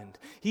happened.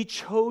 He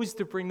chose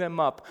to bring them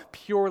up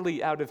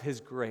purely out of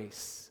his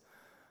grace.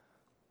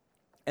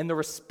 And the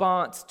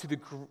response to the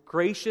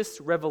gracious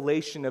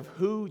revelation of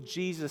who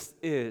Jesus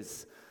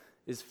is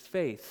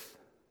faith.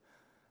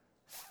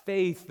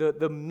 Faith,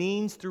 the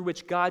means through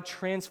which God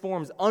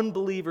transforms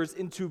unbelievers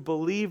into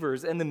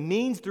believers, and the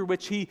means through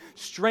which he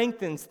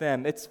strengthens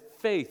them. It's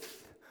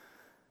faith.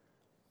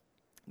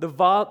 The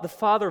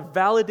Father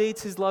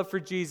validates his love for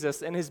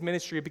Jesus and his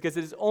ministry because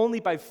it is only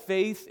by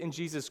faith in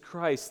Jesus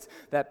Christ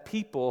that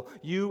people,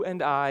 you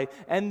and I,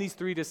 and these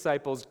three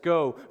disciples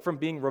go from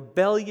being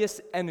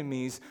rebellious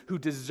enemies who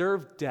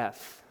deserve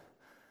death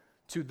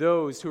to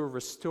those who are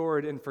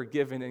restored and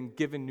forgiven and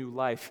given new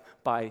life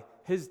by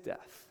his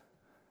death.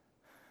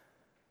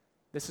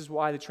 This is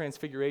why the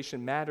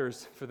transfiguration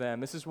matters for them.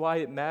 This is why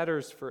it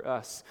matters for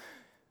us.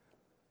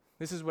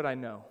 This is what I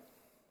know.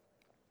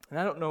 And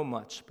I don't know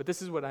much, but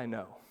this is what I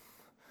know.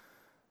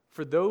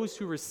 For those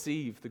who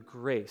receive the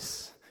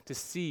grace to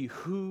see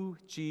who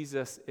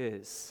Jesus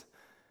is,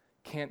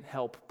 can't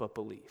help but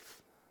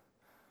believe.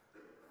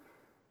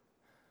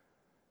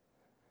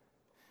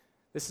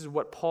 This is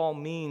what Paul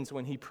means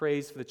when he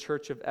prays for the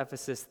church of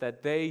Ephesus,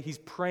 that he's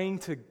praying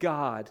to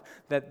God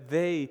that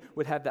they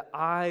would have the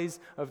eyes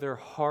of their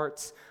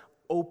hearts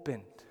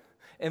opened,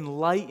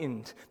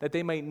 enlightened, that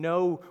they might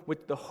know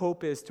what the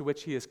hope is to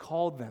which he has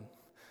called them.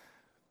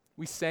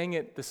 We sang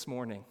it this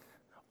morning.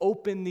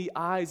 Open the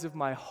eyes of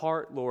my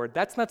heart, Lord.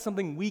 That's not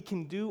something we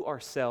can do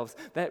ourselves.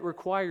 That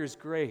requires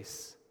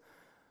grace.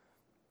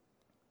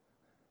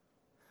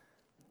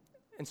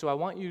 And so I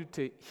want you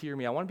to hear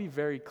me. I want to be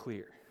very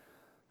clear.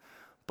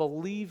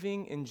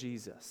 Believing in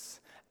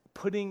Jesus,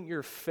 putting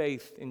your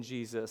faith in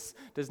Jesus,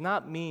 does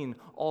not mean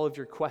all of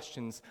your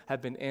questions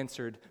have been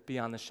answered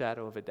beyond the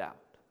shadow of a doubt.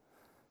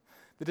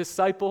 The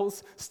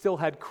disciples still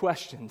had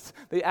questions.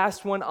 They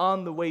asked one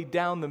on the way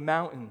down the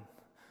mountain.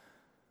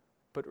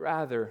 But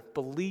rather,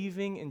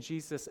 believing in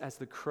Jesus as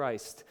the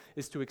Christ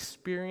is to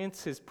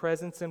experience his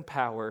presence and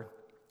power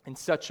in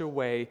such a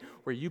way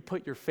where you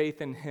put your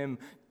faith in him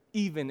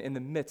even in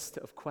the midst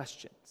of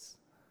questions.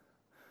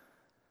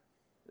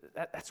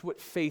 That's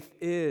what faith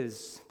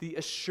is, the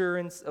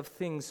assurance of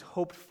things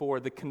hoped for,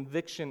 the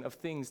conviction of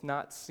things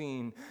not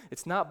seen.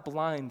 It's not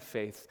blind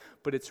faith,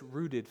 but it's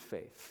rooted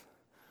faith.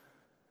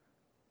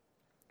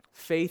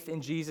 Faith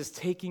in Jesus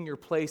taking your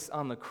place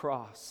on the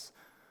cross,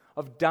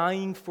 of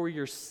dying for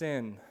your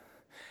sin,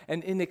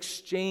 and in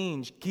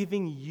exchange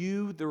giving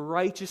you the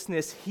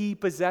righteousness he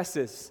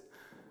possesses.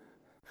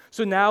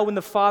 So now when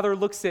the Father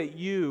looks at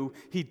you,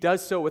 he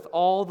does so with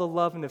all the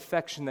love and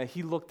affection that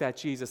he looked at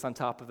Jesus on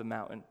top of the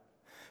mountain.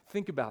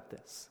 Think about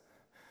this.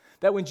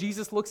 That when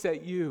Jesus looks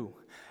at you,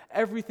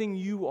 everything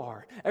you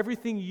are,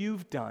 everything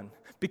you've done,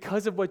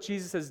 because of what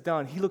Jesus has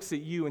done, he looks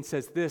at you and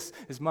says, "This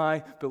is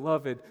my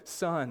beloved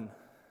son.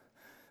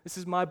 This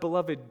is my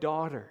beloved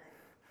daughter."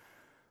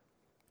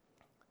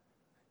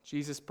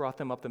 Jesus brought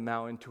them up the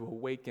mountain to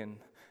awaken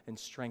and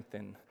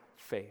strengthen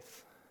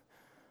faith.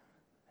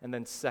 And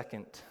then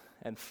second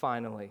and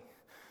finally,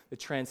 the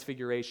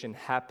transfiguration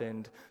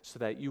happened so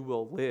that you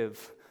will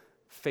live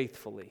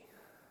faithfully.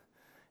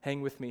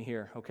 Hang with me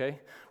here,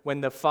 okay?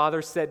 When the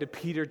Father said to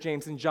Peter,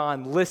 James, and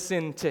John,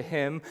 "Listen to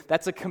him,"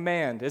 that's a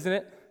command, isn't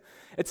it?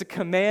 It's a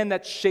command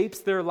that shapes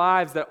their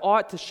lives, that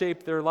ought to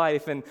shape their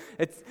life. And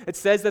it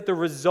says that the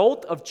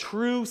result of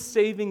true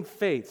saving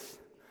faith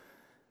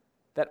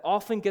that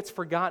often gets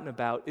forgotten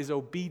about is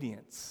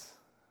obedience.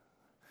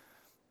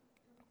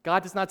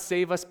 God does not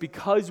save us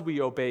because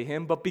we obey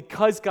him, but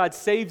because God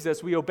saves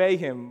us, we obey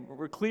him.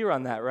 We're clear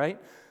on that,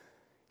 right?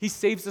 He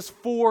saves us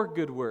for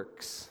good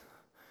works.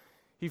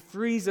 He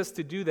frees us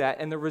to do that,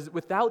 and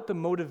without the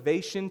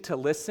motivation to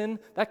listen,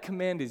 that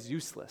command is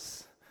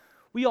useless.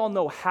 We all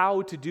know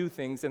how to do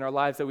things in our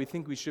lives that we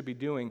think we should be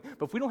doing,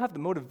 but if we don't have the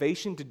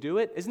motivation to do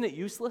it, isn't it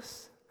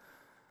useless?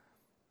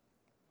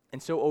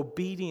 And so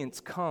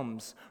obedience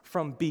comes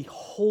from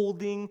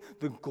beholding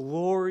the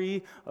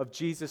glory of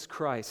Jesus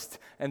Christ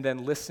and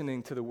then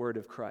listening to the word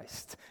of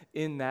Christ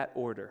in that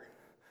order.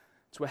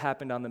 It's what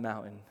happened on the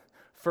mountain.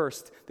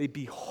 First, they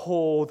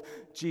behold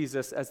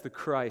Jesus as the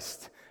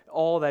Christ,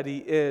 all that he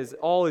is,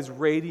 all his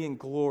radiant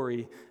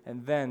glory,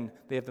 and then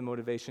they have the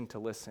motivation to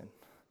listen.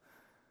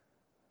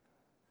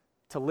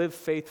 To live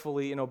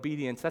faithfully in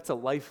obedience, that's a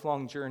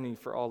lifelong journey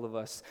for all of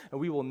us. And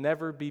we will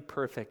never be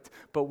perfect,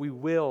 but we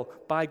will,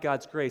 by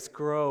God's grace,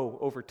 grow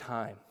over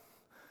time.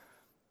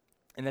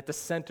 And at the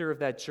center of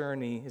that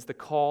journey is the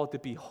call to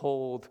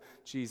behold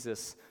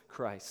Jesus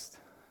Christ.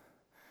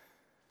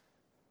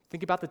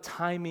 Think about the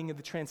timing of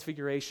the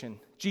transfiguration.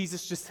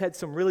 Jesus just said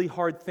some really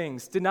hard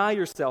things. Deny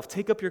yourself,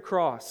 take up your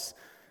cross.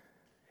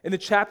 In the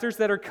chapters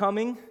that are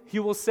coming, he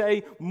will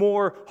say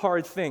more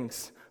hard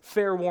things.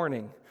 Fair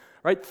warning.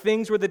 Right?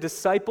 Things where the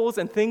disciples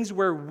and things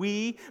where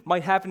we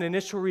might have an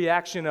initial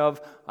reaction of,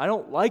 I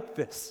don't like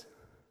this.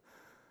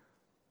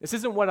 This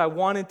isn't what I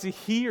wanted to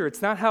hear.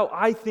 It's not how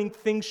I think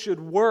things should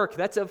work.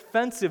 That's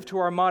offensive to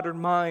our modern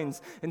minds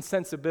and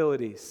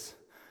sensibilities.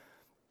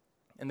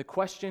 And the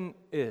question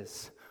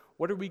is,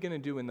 what are we going to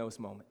do in those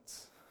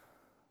moments?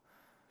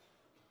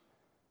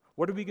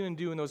 What are we going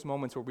to do in those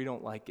moments where we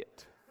don't like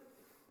it?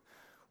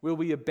 Will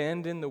we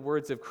abandon the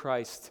words of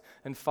Christ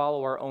and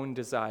follow our own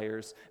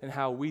desires and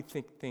how we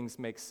think things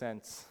make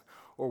sense?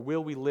 Or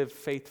will we live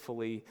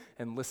faithfully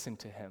and listen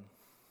to him?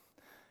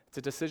 It's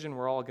a decision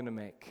we're all going to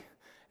make.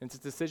 And it's a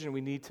decision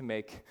we need to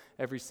make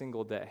every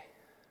single day.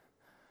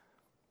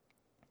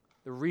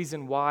 The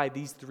reason why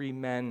these three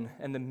men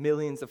and the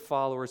millions of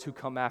followers who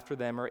come after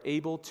them are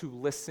able to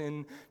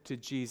listen to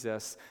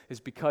Jesus is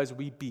because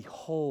we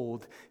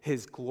behold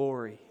his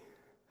glory.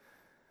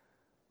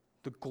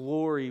 The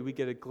glory we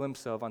get a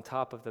glimpse of on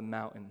top of the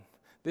mountain.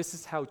 This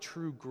is how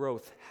true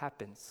growth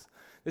happens.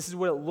 This is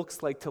what it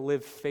looks like to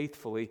live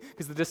faithfully.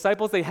 Because the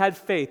disciples, they had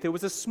faith. It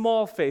was a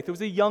small faith. It was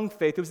a young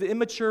faith. It was an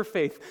immature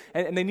faith.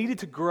 And they needed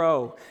to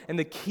grow. And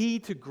the key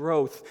to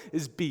growth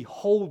is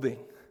beholding.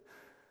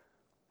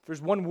 If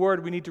there's one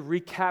word we need to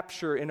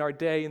recapture in our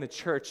day in the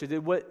church,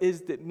 what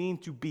does it mean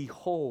to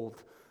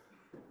behold?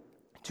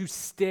 To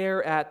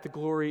stare at the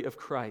glory of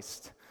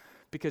Christ.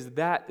 Because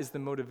that is the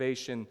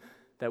motivation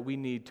that we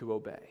need to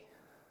obey.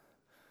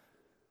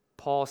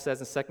 Paul says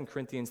in 2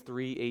 Corinthians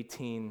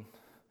 3:18,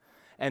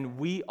 and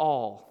we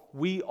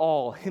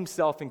all,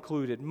 himself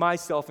included,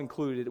 myself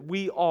included,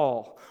 we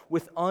all,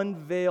 with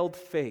unveiled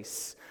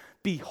face,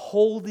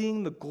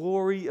 beholding the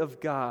glory of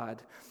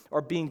God,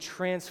 are being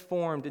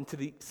transformed into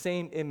the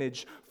same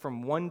image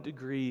from one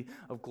degree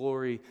of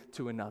glory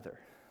to another.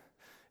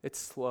 It's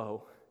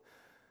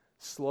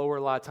slower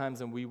a lot of times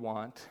than we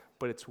want,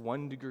 but it's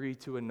one degree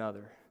to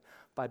another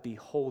by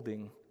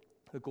beholding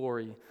the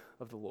glory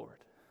of the Lord.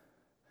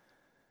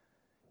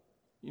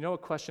 You know a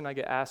question I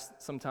get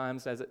asked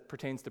sometimes as it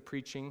pertains to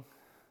preaching?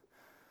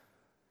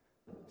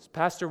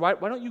 Pastor, why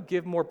don't you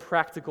give more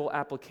practical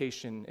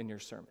application in your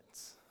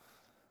sermons?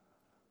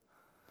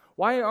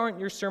 Why aren't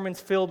your sermons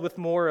filled with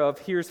more of,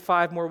 here's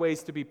 5 more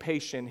ways to be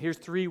patient, here's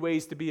 3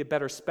 ways to be a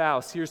better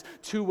spouse, here's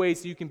 2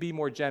 ways you can be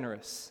more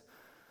generous?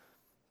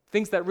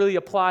 Things that really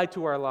apply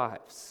to our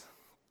lives.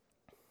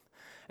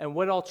 And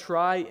what I'll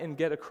try and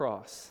get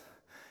across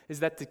is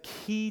that the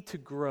key to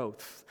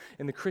growth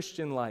in the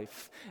Christian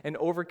life and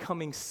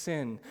overcoming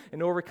sin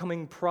and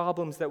overcoming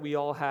problems that we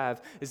all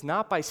have is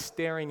not by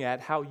staring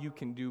at how you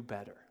can do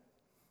better.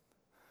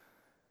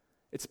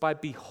 It's by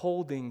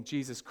beholding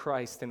Jesus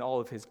Christ in all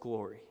of his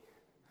glory.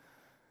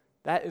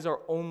 That is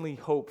our only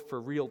hope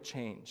for real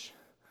change.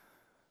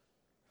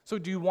 So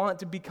do you want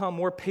to become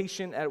more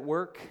patient at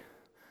work?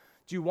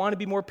 Do you want to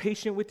be more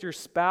patient with your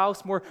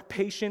spouse, more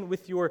patient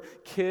with your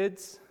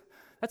kids?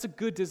 That's a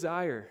good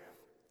desire.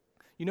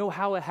 You know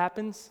how it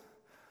happens?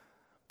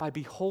 By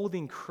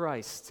beholding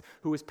Christ,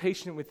 who was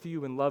patient with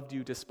you and loved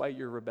you despite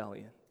your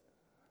rebellion.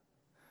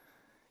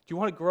 Do you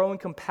want to grow in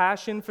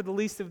compassion for the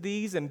least of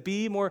these and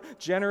be more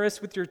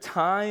generous with your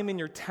time and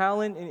your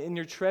talent and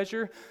your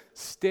treasure?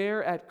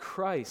 Stare at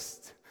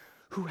Christ,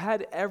 who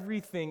had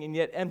everything and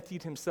yet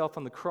emptied himself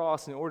on the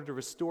cross in order to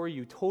restore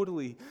you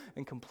totally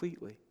and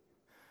completely.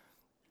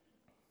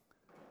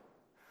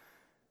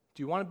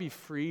 Do you want to be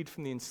freed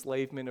from the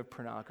enslavement of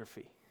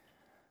pornography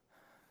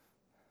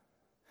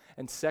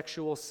and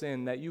sexual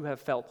sin that you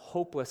have felt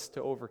hopeless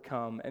to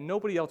overcome, and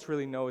nobody else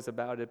really knows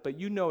about it, but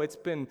you know it's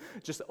been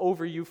just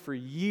over you for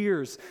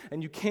years,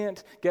 and you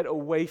can't get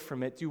away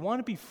from it? Do you want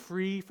to be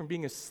free from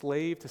being a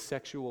slave to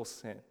sexual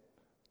sin?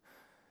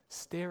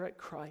 Stare at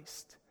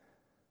Christ,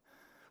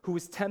 who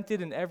was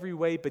tempted in every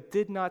way but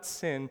did not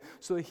sin,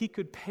 so that he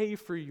could pay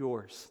for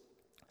yours.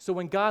 So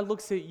when God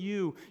looks at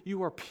you,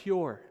 you are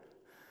pure,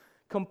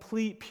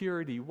 complete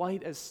purity,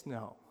 white as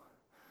snow.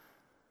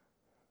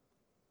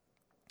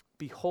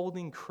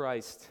 Beholding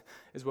Christ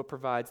is what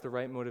provides the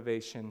right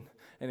motivation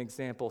and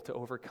example to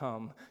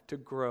overcome, to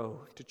grow,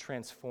 to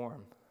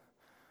transform.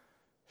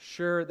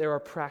 Sure, there are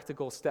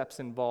practical steps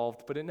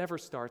involved, but it never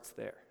starts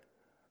there.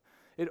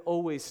 It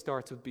always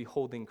starts with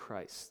beholding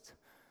Christ,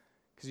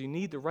 because you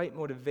need the right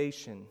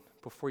motivation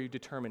before you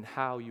determine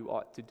how you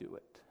ought to do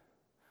it.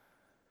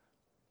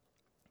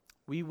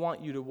 We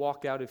want you to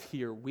walk out of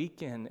here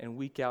week in and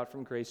week out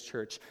from Grace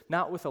Church,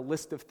 not with a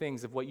list of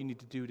things of what you need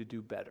to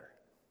do better.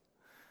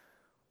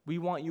 We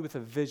want you with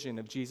a vision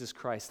of Jesus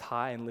Christ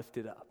high and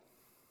lifted up,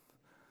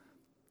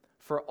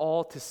 for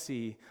all to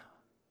see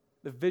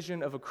the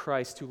vision of a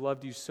Christ who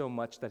loved you so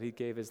much that he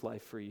gave his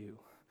life for you.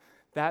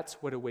 That's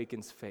what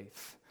awakens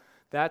faith.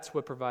 That's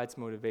what provides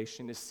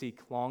motivation to seek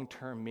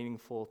long-term,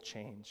 meaningful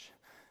change.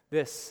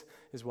 This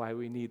is why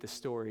we need the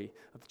story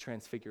of the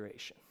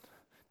Transfiguration,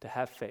 to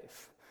have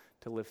faith,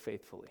 to live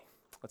faithfully.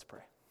 Let's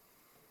pray.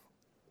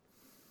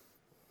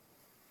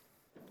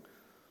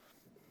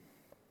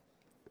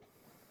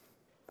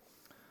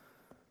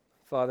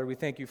 Father, we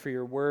thank you for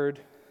your word.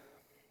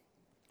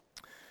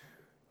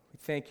 We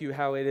thank you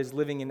how it is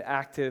living and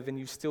active, and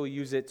you still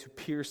use it to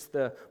pierce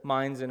the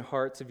minds and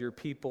hearts of your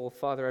people.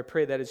 Father, I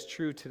pray that is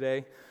true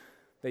today,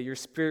 that your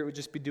Spirit would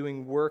just be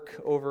doing work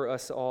over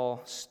us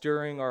all,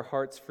 stirring our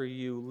hearts for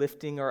you,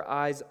 lifting our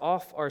eyes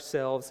off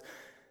ourselves,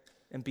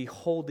 and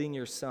beholding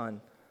your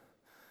Son.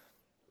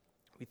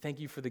 We thank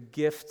you for the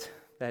gift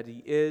that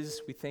he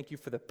is. We thank you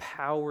for the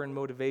power and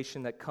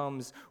motivation that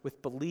comes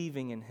with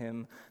believing in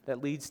him,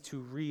 that leads to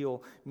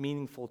real,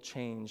 meaningful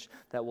change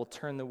that will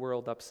turn the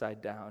world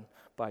upside down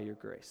by your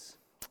grace.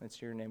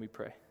 It's in your name we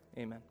pray.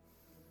 Amen.